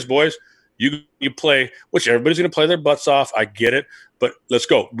it is, boys. You play, which everybody's going to play their butts off. I get it, but let's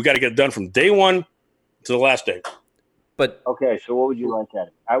go. We got to get it done from day one to the last day. But okay, so what would you like at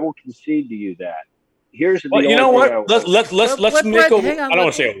it? I will concede to you that. Here's the well, you know what? Let's make a. I don't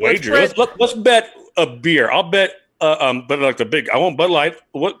want to say a wager. Let's bet a beer. I'll bet but like the big. I won't Bud Light.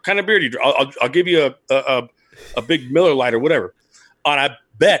 What kind of beer do you drink? I'll give you a big Miller Lite or whatever. On I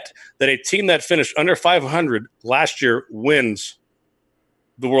bet that a team that finished under 500 last year wins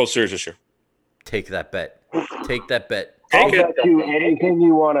the World Series this year. Take that bet. Take that bet. I'll bet you anything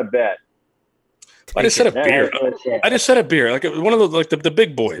you want to bet. I just said a beer. I just said a beer, like one of those, like the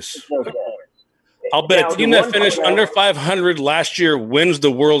big boys. Okay. I'll bet a team that finished under 500 last year wins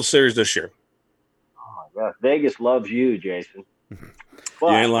the World Series this year. Oh my God, Vegas loves you, Jason. You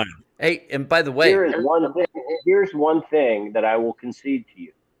ain't lying. Hey, and by the way, here's one thing that I will concede to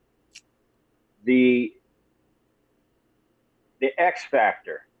you. The X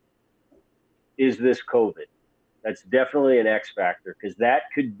factor is this COVID. That's definitely an X factor because that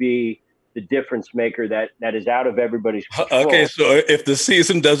could be the difference maker that is out of everybody's control. Okay, so if the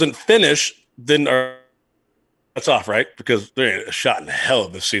season doesn't finish, then that's off, right? Because there ain't a shot in hell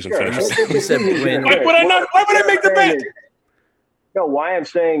of the season finishes. You said when. Why would I make the bet? No, why I'm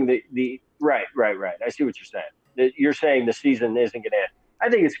saying the right. I see what you're saying. You're saying the season isn't going to end. I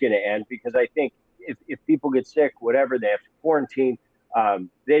think it's going to end because I think if people get sick, whatever, they have to quarantine.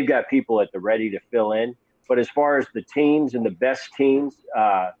 They've got people at the ready to fill in. But as far as the teams and the best teams,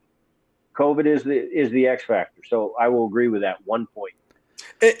 COVID is the X factor. So I will agree with that 1 point.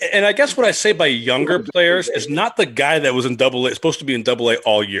 And I guess what I say by younger players is not the guy that was in Double A, supposed to be in Double A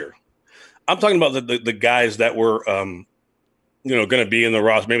all year. I'm talking about the guys that were, going to be in the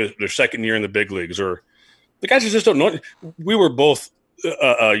roster, maybe their second year in the big leagues, or the guys who just don't know. We were both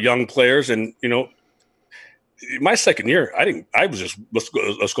young players, and my second year, I was just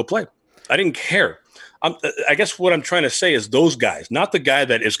let's go play. I didn't care. I guess what I'm trying to say is those guys, not the guy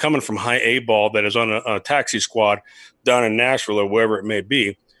that is coming from high A ball that is on a taxi squad down in Nashville or wherever it may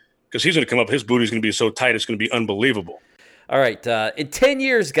be, because he's going to come up. His booty's going to be so tight, it's going to be unbelievable. All right. In 10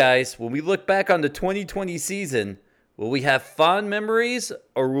 years, guys, when we look back on the 2020 season, will we have fond memories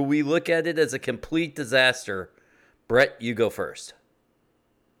or will we look at it as a complete disaster? Brett, you go first.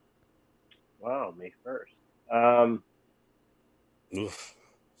 Wow, me first.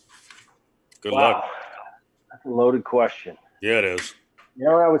 Good luck. That's a loaded question. Yeah, it is.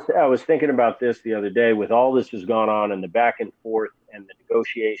 I was thinking about this the other day with all this has gone on and the back and forth and the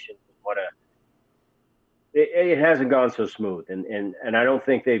negotiations. It hasn't gone so smooth, and I don't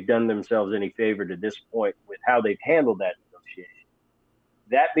think they've done themselves any favor to this point with how they've handled that negotiation.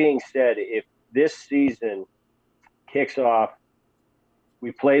 That being said, if this season kicks off,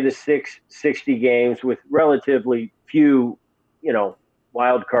 we play the 60 games with relatively few,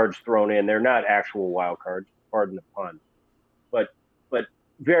 wild cards thrown in. They're not actual wild cards, pardon the pun, but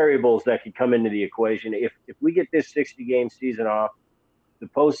variables that could come into the equation. If we get this 60-game season off, the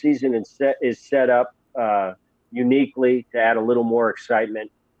postseason is set up uniquely to add a little more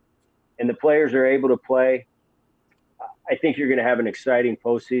excitement, and the players are able to play, I think you're going to have an exciting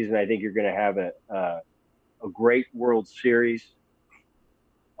postseason. I think you're going to have a great World Series,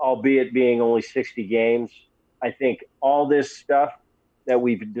 albeit being only 60 games. I think all this stuff that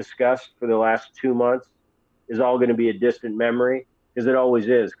we've discussed for the last 2 months is all going to be a distant memory, because it always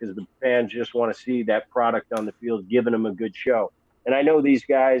is, because the fans just want to see that product on the field, giving them a good show. And I know these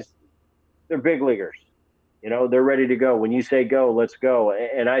guys, they're big leaguers. They're ready to go. When you say go, let's go.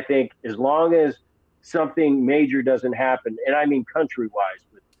 And I think as long as something major doesn't happen, and I mean country-wise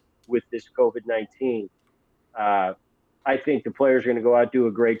with this COVID-19, I think the players are going to go out, do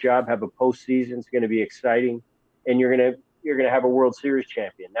a great job, have a postseason. It's going to be exciting, and you're going to have a World Series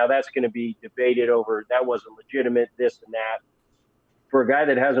champion. Now that's going to be debated over that wasn't legitimate, this and that. For a guy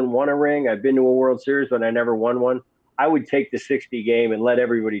that hasn't won a ring, I've been to a World Series, but I never won one. I would take the 60 game and let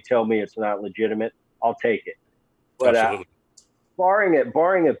everybody tell me it's not legitimate. I'll take it. But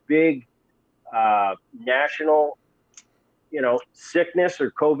barring a big national, sickness or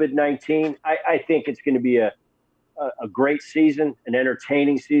COVID-19, I think it's going to be a great season, an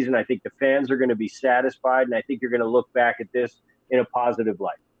entertaining season. I think the fans are going to be satisfied, and I think you're going to look back at this in a positive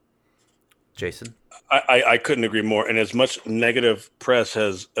light. Jason? I couldn't agree more. And as much negative press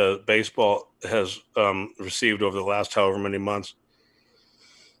as baseball has received over the last however many months,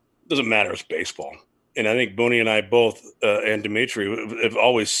 doesn't matter. It's baseball. And I think Booney and I both, and Dimitri, have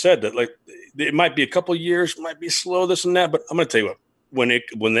always said that, it might be a couple of years, might be slow, this and that. But I'm going to tell you what,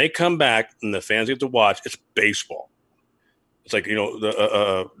 when they come back and the fans get to watch, it's baseball. It's like,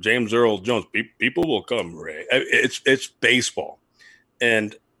 the James Earl Jones, people will come, Ray. It's baseball.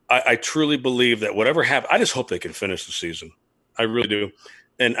 And I truly believe that whatever happens, I just hope they can finish the season. I really do.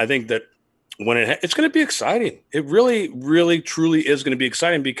 And I think that when it's going to be exciting. It really, really, truly is going to be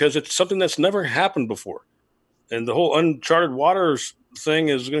exciting because it's something that's never happened before. And the whole uncharted waters thing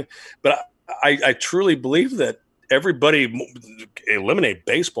is going to, but I truly believe that everybody eliminate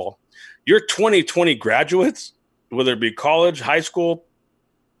baseball. Your 2020 graduates, whether it be college, high school,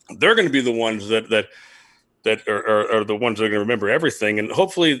 they're going to be the ones that are the ones that are going to remember everything. And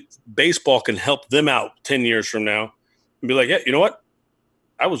hopefully baseball can help them out 10 years from now and be like, yeah, you know what?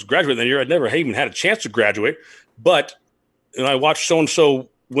 I was graduating that year. I never even had a chance to graduate, but I watched so-and-so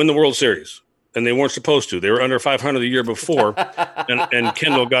win the World Series and they weren't supposed to. They were under 500 the year before and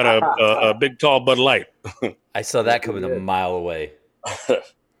Kendall got a big, tall Bud Light. I saw that coming a mile away.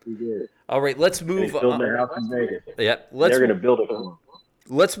 He did. All right, let's move on. Their house in Vegas. Yeah, they're going to build it for them.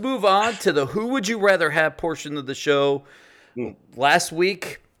 Let's move on to the Who Would You Rather Have portion of the show. Last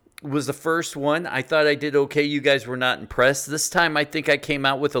week, was the first one. I thought I did okay. You guys were not impressed. This time I think I came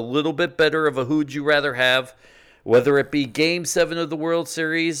out with a little bit better of a who'd you rather have, whether it be Game 7 of the World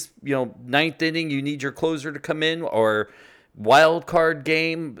Series, ninth inning, you need your closer to come in, or wild card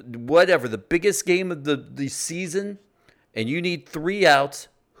game, whatever, the biggest game of the season, and you need 3 outs.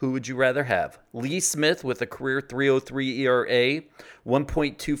 Who would you rather have? Lee Smith with a career 3.03 ERA,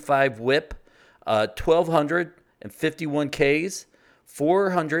 1.25 WHIP, 1,251 Ks,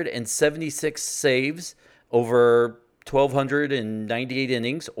 476 saves over 1,298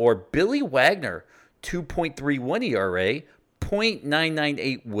 innings, or Billy Wagner, 2.31 ERA,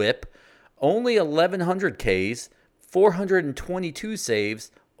 0.998 WHIP, only 1,100 Ks, 422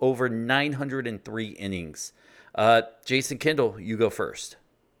 saves over 903 innings. Jason Kendall, you go first.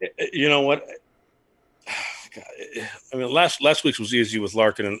 You know what? I mean, last week's was easy with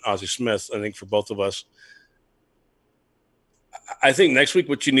Larkin and Ozzie Smith, I think, for both of us. I think next week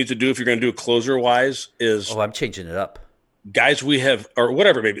what you need to do if you're going to do it closer-wise is – I'm changing it up. Guys we have – or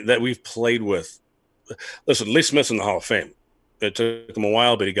whatever, maybe, that we've played with. Listen, Lee Smith's in the Hall of Fame. It took him a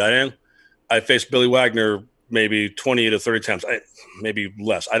while, but he got in. I faced Billy Wagner maybe 20 to 30 times, maybe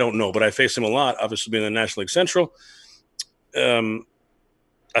less. I don't know, but I faced him a lot, obviously being in the National League Central.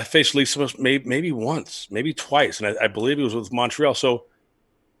 I faced Lee Smith maybe once, maybe twice, and I believe he was with Montreal. So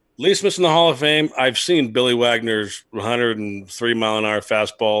Lee Smith's in the Hall of Fame. I've seen Billy Wagner's 103-mile-an-hour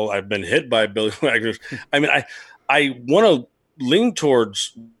fastball. I've been hit by Billy Wagner's. I mean, I want to lean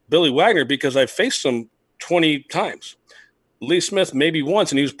towards Billy Wagner because I faced him 20 times. Lee Smith maybe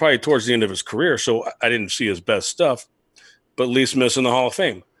once, and he was probably towards the end of his career, so I didn't see his best stuff. But Lee Smith's in the Hall of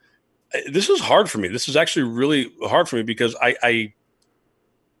Fame. This is hard for me. This is actually really hard for me because I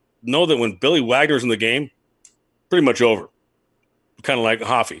know that when Billy Wagner's in the game, pretty much over, kind of like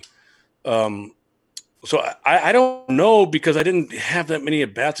Hoffy. So I don't know because I didn't have that many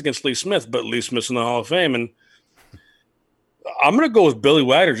at-bats against Lee Smith, but Lee Smith's in the Hall of Fame. And I'm going to go with Billy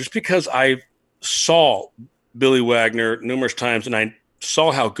Wagner just because I saw Billy Wagner numerous times and I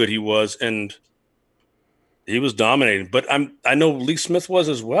saw how good he was, and he was dominating. But I know Lee Smith was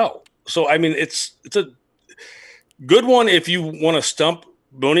as well. So, I mean, it's a good one if you want to stump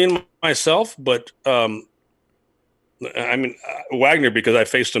Booney and myself, but I mean Wagner because I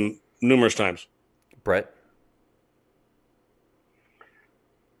faced him numerous times. Brett,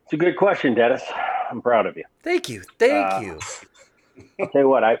 it's a good question, Dennis. I'm proud of you. Thank you. I'll tell you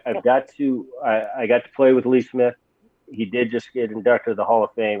what, I got to play with Lee Smith. He did just get inducted to the Hall of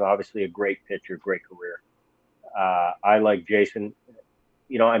Fame. Obviously, a great pitcher, great career. I like Jason.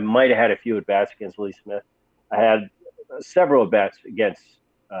 I might have had a few at bats against Lee Smith. I had several at bats against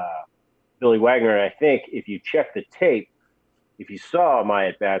Billy Wagner, and I think if you check the tape, if you saw my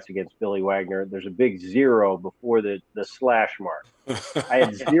at bats against Billy Wagner, there's a big 0 before the slash mark. I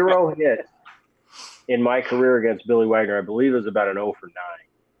had 0 hits in my career against Billy Wagner. I believe it was about an 0 for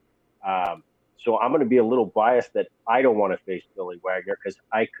 9. So I'm going to be a little biased that I don't want to face Billy Wagner because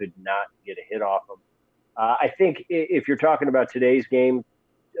I could not get a hit off him. I think if you're talking about today's game,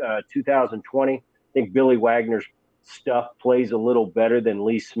 2020, I think Billy Wagner's stuff plays a little better than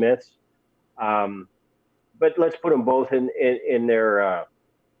Lee Smith's. But let's put them both in their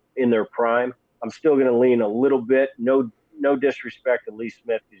prime. I'm still going to lean a little bit. No disrespect to Lee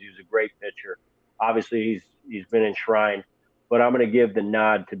Smith because he was a great pitcher. Obviously, he's been enshrined, but I'm going to give the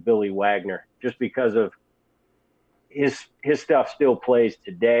nod to Billy Wagner just because of his stuff still plays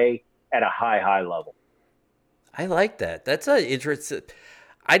today at a high level. I like that. That's an interesting.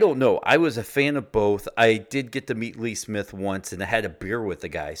 I don't know. I was a fan of both. I did get to meet Lee Smith once, and I had a beer with the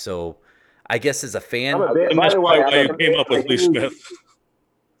guy. So, I guess as a fan, and that's why you came up with Lee Smith.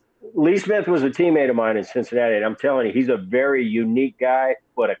 Lee Smith was a teammate of mine in Cincinnati, and I'm telling you, he's a very unique guy,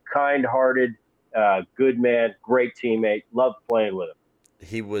 but a kind-hearted, good man, great teammate. Loved playing with him.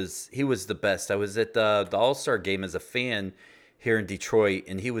 He was the best. I was at the All-Star game as a fan here in Detroit,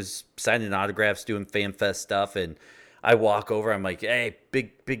 and he was signing autographs, doing Fan Fest stuff, and I walk over. I'm like, hey,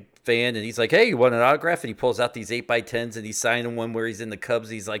 big fan. And he's like, hey, you want an autograph? And he pulls out these 8x10s, and he's signing one where he's in the Cubs.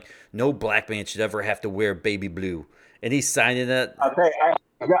 He's like, no black man should ever have to wear baby blue. And he's signing it. I'll tell you,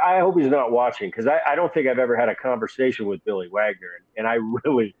 I hope he's not watching because I don't think I've ever had a conversation with Billy Wagner. And I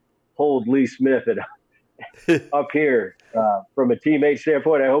really hold Lee Smith up here from a teammate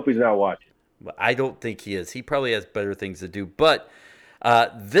standpoint. I hope he's not watching. I don't think he is. He probably has better things to do. But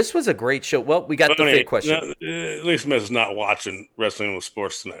this was a great show. Well, we got the fake question. Lee Smith is not watching Wrestling with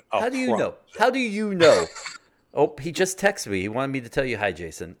Sports tonight. How do you know? How do you know? Oh, he just texted me. He wanted me to tell you hi,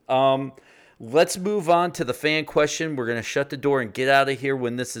 Jason. Let's move on to the fan question. We're going to shut the door and get out of here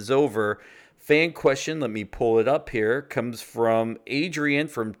when this is over. Fan question, let me pull it up here, comes from Adrian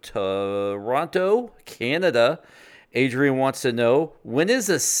from Toronto, Canada. Adrian wants to know, when is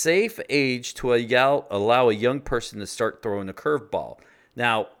a safe age to allow a young person to start throwing a curveball?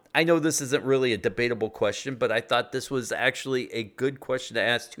 Now, I know this isn't really a debatable question, but I thought this was actually a good question to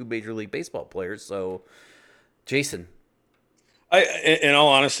ask two Major League Baseball players. So, Jason. In all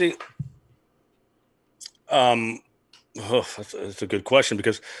honesty, that's a good question,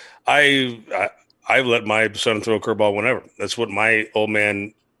 because I let my son throw a curveball whenever. That's what my old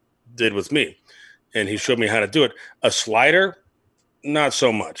man did with me, and he showed me how to do it. A slider, not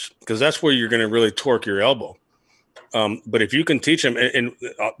so much, because that's where you're going to really torque your elbow. But if you can teach him, and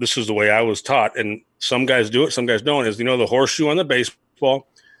this is the way I was taught, and some guys do it, some guys don't, is, the horseshoe on the baseball,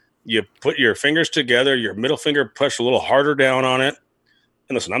 you put your fingers together, your middle finger push a little harder down on it.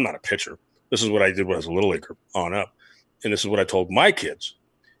 And listen, I'm not a pitcher. This is what I did when I was a little leaguer on up. And this is what I told my kids.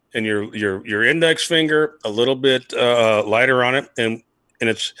 And your index finger a little bit lighter on it. And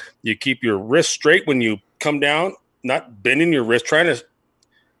it's, you keep your wrist straight when you come down, not bending your wrist,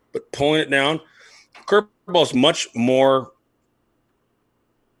 but pulling it down. Curveball is much more,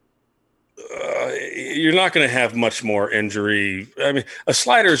 you're not going to have much more injury. I mean, a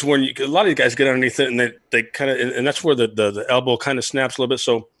slider is when a lot of you guys get underneath it, and they kind of, and that's where the elbow kind of snaps a little bit.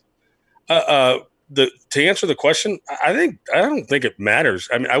 So, to answer the question, I don't think it matters.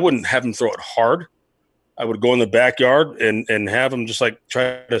 I mean, I wouldn't have him throw it hard. I would go in the backyard and have him just like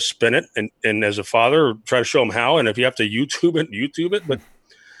try to spin it, and as a father, try to show him how. And if you have to YouTube it. But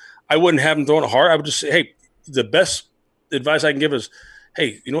I wouldn't have him throwing it hard. I would just say, hey, the best advice I can give is,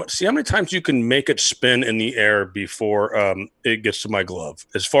 hey, you know what? See how many times you can make it spin in the air before it gets to my glove,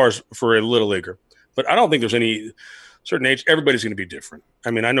 as far as for a little leaguer. But I don't think there's any certain age. Everybody's going to be different.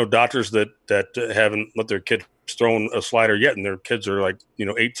 I mean, I know doctors that haven't let their kids throw a slider yet, and their kids are like,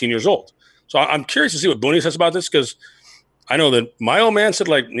 18 years old. So I'm curious to see what Booney says about this, because I know that my old man said,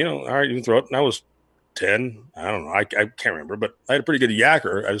 like, all right, you can throw it. And I was 10. I don't know. I can't remember, but I had a pretty good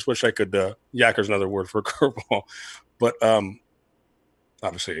yacker. I just wish I could. Yakker's another word for a curveball. But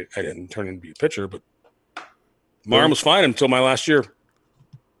obviously, I didn't turn into be a pitcher, but my arm was fine until my last year.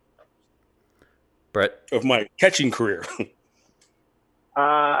 Brett? Of my catching career.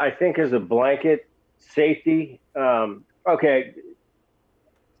 I think as a blanket safety, okay,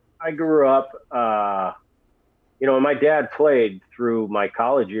 I grew up, my dad played through my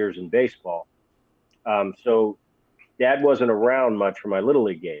college years in baseball. So Dad wasn't around much for my Little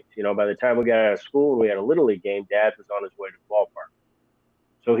League games. By the time we got out of school and we had a Little League game, Dad was on his way to the ballpark.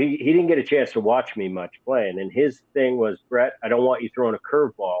 So he didn't get a chance to watch me much playing. And his thing was, Brett, I don't want you throwing a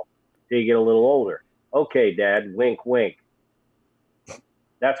curveball till you get a little older. Okay, Dad, wink, wink.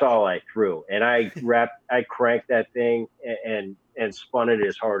 That's all I threw. And I cranked that thing and spun it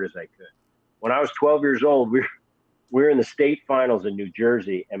as hard as I could. When I was 12 years old, we were in the state finals in New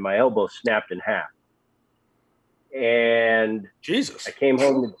Jersey, and my elbow snapped in half. And Jesus, I came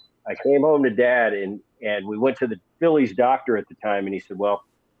home to Dad, and we went to the Phillies doctor at the time, and he said, well,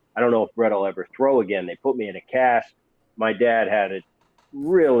 I don't know if Brett will ever throw again. They put me in a cast. My dad had a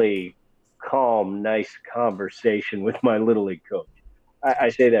really calm, nice conversation with my Little League coach. I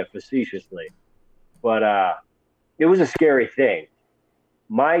say that facetiously, but it was a scary thing.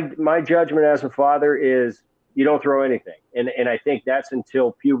 My judgment as a father is you don't throw anything. And I think that's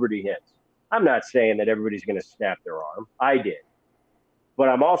until puberty hits. I'm not saying that everybody's going to snap their arm. I did. But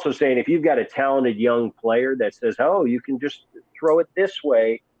I'm also saying if you've got a talented young player that says, oh, you can just throw it this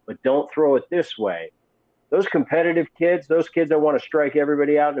way, but don't throw it this way. Those competitive kids, those kids that want to strike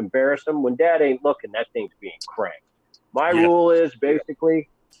everybody out and embarrass them, when Dad ain't looking, that thing's being cranked. My rule is basically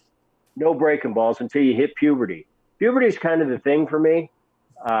no breaking balls until you hit puberty. Puberty is kind of the thing for me.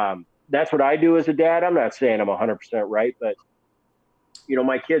 That's what I do as a dad. I'm not saying I'm 100% right, but,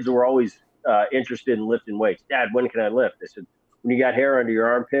 my kids were always interested in lifting weights. Dad, when can I lift? I said, when you got hair under your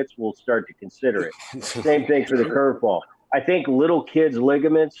armpits, we'll start to consider it. Same thing for the curveball. I think little kids'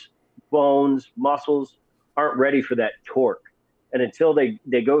 ligaments, bones, muscles aren't ready for that torque. And until they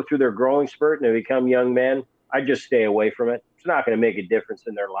go through their growing spurt and they become young men, I just stay away from it. It's not going to make a difference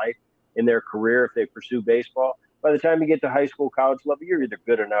in their life, in their career if they pursue baseball. By the time you get to high school, college level, you're either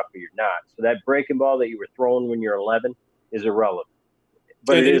good enough or you're not. So that breaking ball that you were throwing when you're 11 is irrelevant.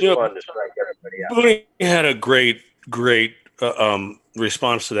 But it is fun to strike everybody out. Booney had a great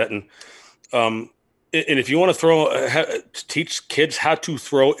response to that. And if you want to teach kids how to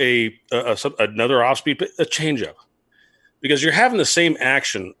throw another off-speed, a changeup, because you're having the same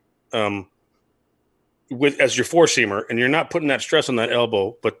action as your four-seamer, and you're not putting that stress on that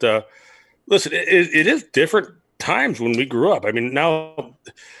elbow. But listen, it is different times when we grew up. I mean, now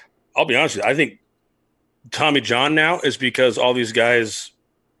I'll be honest with you. I think Tommy John now is because all these guys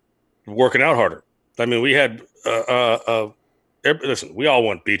working out harder. I mean, we had listen, we all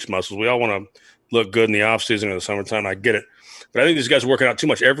want beach muscles. We all want to look good in the off season or the summertime. I get it. But I think these guys are working out too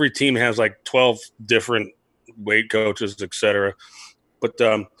much. Every team has like 12 different weight coaches, et cetera. But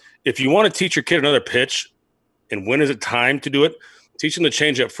if you want to teach your kid another pitch and when is it time to do it, teach them the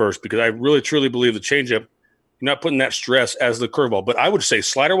changeup first, because I really, truly believe the changeup, you're not putting that stress as the curveball. But I would say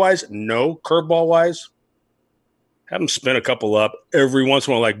slider-wise, no. Curveball-wise, have them spin a couple up every once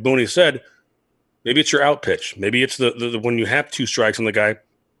in a while. Like Booney said, maybe it's your out pitch. Maybe it's the when you have 2 strikes on the guy,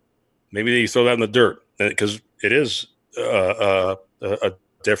 maybe you throw that in the dirt, because it is a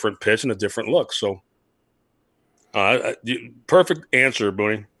different pitch and a different look. So perfect answer,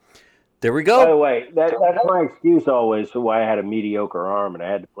 Booney. There we go. By the way, that's my excuse always for why I had a mediocre arm and I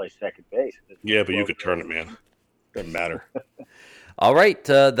had to play second base. Yeah, but you could turn it, man. Doesn't matter. All right.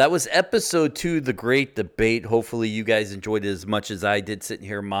 That was episode 2, The Great Debate. Hopefully you guys enjoyed it as much as I did sitting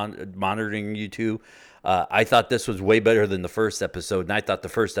here monitoring you two. I thought this was way better than the first episode, and I thought the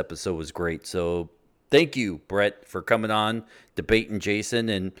first episode was great. So thank you, Brett, for coming on, debating Jason,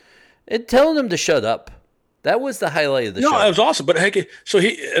 and telling him to shut up. That was the highlight of the show. No, it was awesome. But hey, so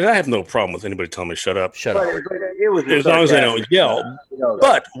and I have no problem with anybody telling me shut up. Shut up. But it was As long as they don't yell.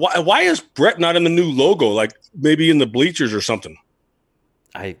 But why is Brett not in the new logo? Like maybe in the bleachers or something?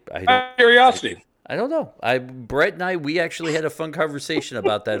 I don't. Curiosity. I don't know. Brett and I, we actually had a fun conversation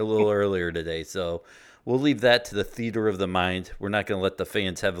about that a little earlier today. So we'll leave that to the theater of the mind. We're not going to let the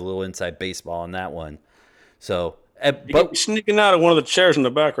fans have a little inside baseball on that one. So, but sneaking out of one of the chairs in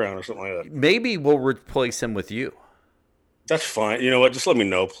the background or something like that. Maybe we'll replace him with you. That's fine. You know what? Just let me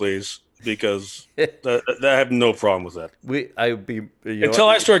know, please, because I have no problem with that. Until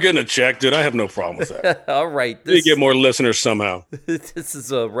I start getting a check, dude, I have no problem with that. All right. You get more listeners somehow. This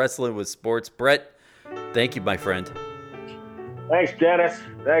is Wrestling with Sports. Brett, thank you, my friend. Thanks, Dennis.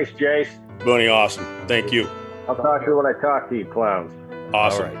 Thanks, Jace. Booney, awesome. Thank you. I'll talk to you when I talk to you, clowns.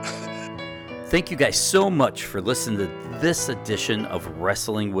 Awesome. All right. Thank you guys so much for listening to this edition of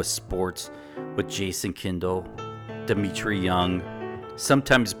Wrestling with Sports with Jason Kindle, Dimitri Young,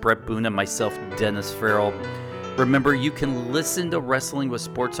 sometimes Brett Boone, and myself, Dennis Farrell. Remember, you can listen to Wrestling with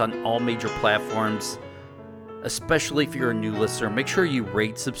Sports on all major platforms, especially if you're a new listener. Make sure you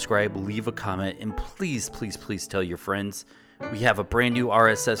rate, subscribe, leave a comment, and please, please, please tell your friends. We have a brand new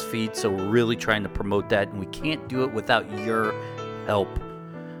RSS feed, so we're really trying to promote that, and we can't do it without your help.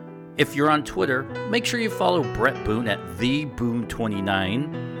 If you're on Twitter, make sure you follow Brett Boone at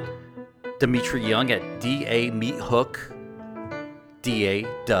TheBoone29, Dimitri Young at DA Meathook, DA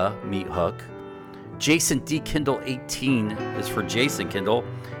Duh Meathook, Jason D. Kindle 18 is for Jason Kindle,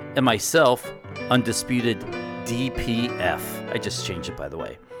 and myself, Undisputed DPF. I just changed it, by the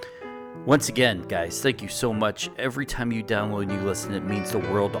way. Once again, guys, thank you so much. Every time you download and you listen, it means the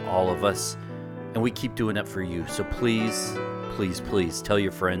world to all of us, and we keep doing it for you. So please, please, please tell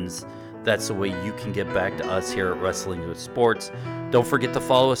your friends. That's the way you can get back to us here at Wrestling with Sports. Don't forget to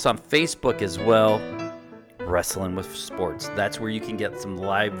follow us on Facebook as well, Wrestling with Sports. That's where you can get some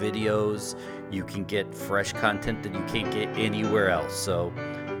live videos. You can get fresh content that you can't get anywhere else. So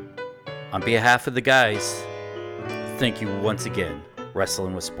on behalf of the guys, thank you once again,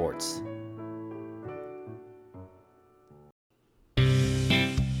 Wrestling with Sports.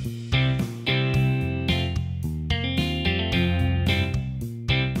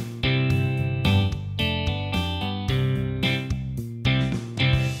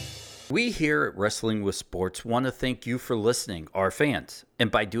 We here at Wrestling with Sports want to thank you for listening, our fans. And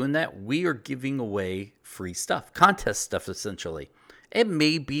by doing that, we are giving away free stuff, contest stuff essentially. It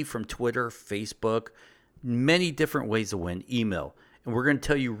may be from Twitter, Facebook, many different ways to win, email. And we're going to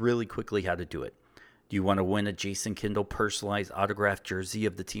tell you really quickly how to do it. Do you want to win a Jason Kindle personalized autographed jersey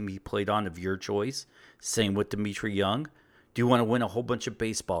of the team he played on of your choice? Same with Dimitri Young. Do you want to win a whole bunch of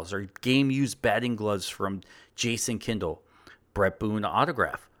baseballs or game-used batting gloves from Jason Kindle? Brett Boone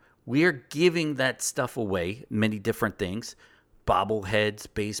autograph. We are giving that stuff away, many different things, bobbleheads,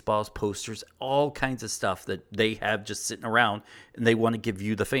 baseballs, posters, all kinds of stuff that they have just sitting around and they want to give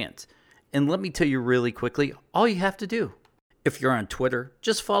you, the fans. And let me tell you really quickly, all you have to do, if you're on Twitter,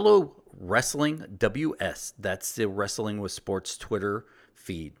 just follow Wrestling WS. That's the Wrestling with Sports Twitter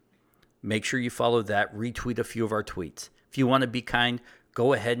feed. Make sure you follow that, retweet a few of our tweets. If you want to be kind,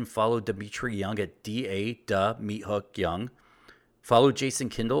 go ahead and follow Dimitri Young at DA Meathook Young. Follow Jason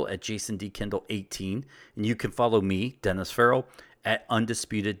Kindle at Jason D. Kindle 18, and you can follow me, Dennis Farrell, at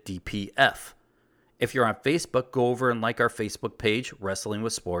Undisputed DPF. If you're on Facebook, go over and like our Facebook page, Wrestling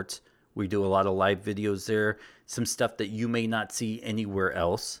with Sports. We do a lot of live videos there, some stuff that you may not see anywhere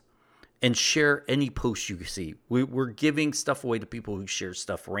else. and share any post you see. We're giving stuff away to people who share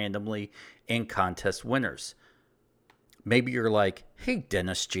stuff randomly and contest winners. Maybe you're like, hey,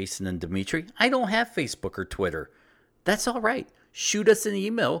 Dennis, Jason, and Dimitri, I don't have Facebook or Twitter. That's all right. Shoot us an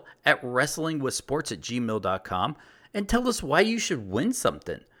email at wrestlingwithsports@gmail.com and tell us why you should win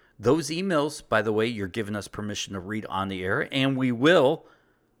something. Those emails, by the way, you're giving us permission to read on the air, and we will.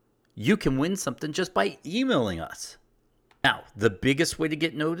 You can win something just by emailing us. Now, the biggest way to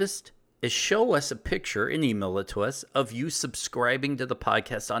get noticed is show us a picture and email it to us of you subscribing to the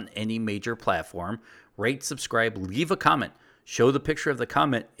podcast on any major platform. Rate, subscribe, leave a comment. Show the picture of the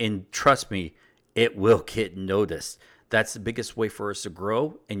comment, and trust me, it will get noticed. That's the biggest way for us to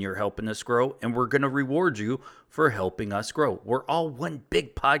grow, and you're helping us grow, and we're going to reward you for helping us grow. We're all one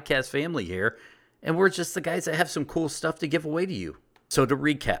big podcast family here, and we're just the guys that have some cool stuff to give away to you. So to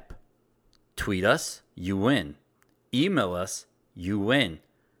recap, tweet us, you win. Email us, you win.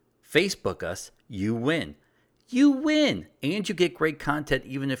 Facebook us, you win. You win. And you get great content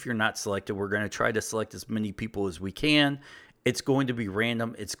even if you're not selected. We're going to try to select as many people as we can. It's going to be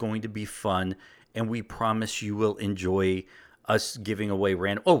random. It's going to be fun. And we promise you will enjoy us giving away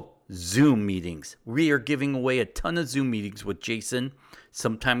Zoom meetings. We are giving away a ton of Zoom meetings with Jason,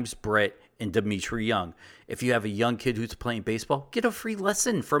 sometimes Brett, and Dimitri Young. If you have a young kid who's playing baseball, get a free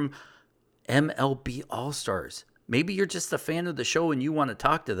lesson from MLB All-Stars. Maybe you're just a fan of the show and you want to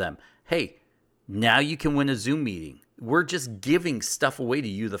talk to them. Hey, now you can win a Zoom meeting. We're just giving stuff away to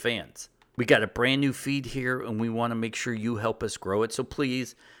you, the fans. We got a brand new feed here, and we want to make sure you help us grow it. So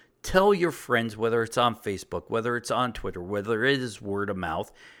please tell your friends, whether it's on Facebook, whether it's on Twitter, whether it is word of mouth,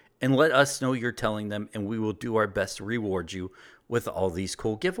 and let us know you're telling them, and we will do our best to reward you with all these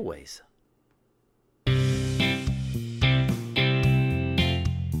cool giveaways.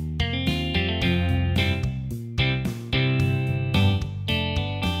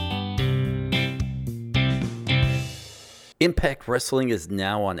 Impact Wrestling is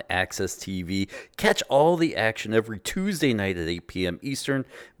now on Access TV. Catch all the action every Tuesday night at 8 p.m. Eastern.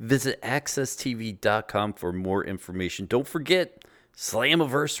 Visit accesstv.com for more information. Don't forget,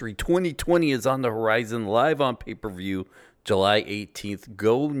 Slammiversary 2020 is on the horizon, live on pay-per-view July 18th.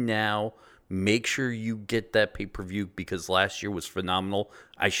 Go now. Make sure you get that pay-per-view because last year was phenomenal.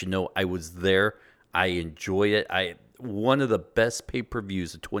 I should know. I was there. I enjoyed it. One of the best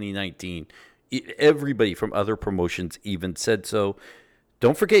pay-per-views of 2019. Everybody from other promotions even said so.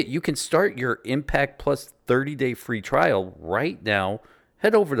 Don't forget, you can start your Impact Plus 30-day free trial right now.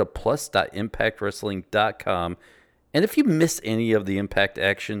 Head over to plus.impactwrestling.com. And if you miss any of the Impact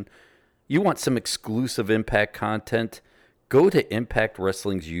action, you want some exclusive Impact content, go to Impact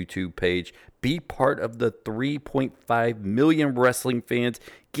Wrestling's YouTube page. Be part of the 3.5 million wrestling fans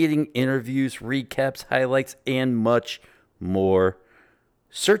getting interviews, recaps, highlights, and much more.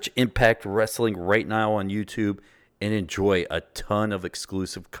 Search Impact Wrestling right now on YouTube and enjoy a ton of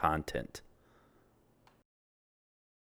exclusive content.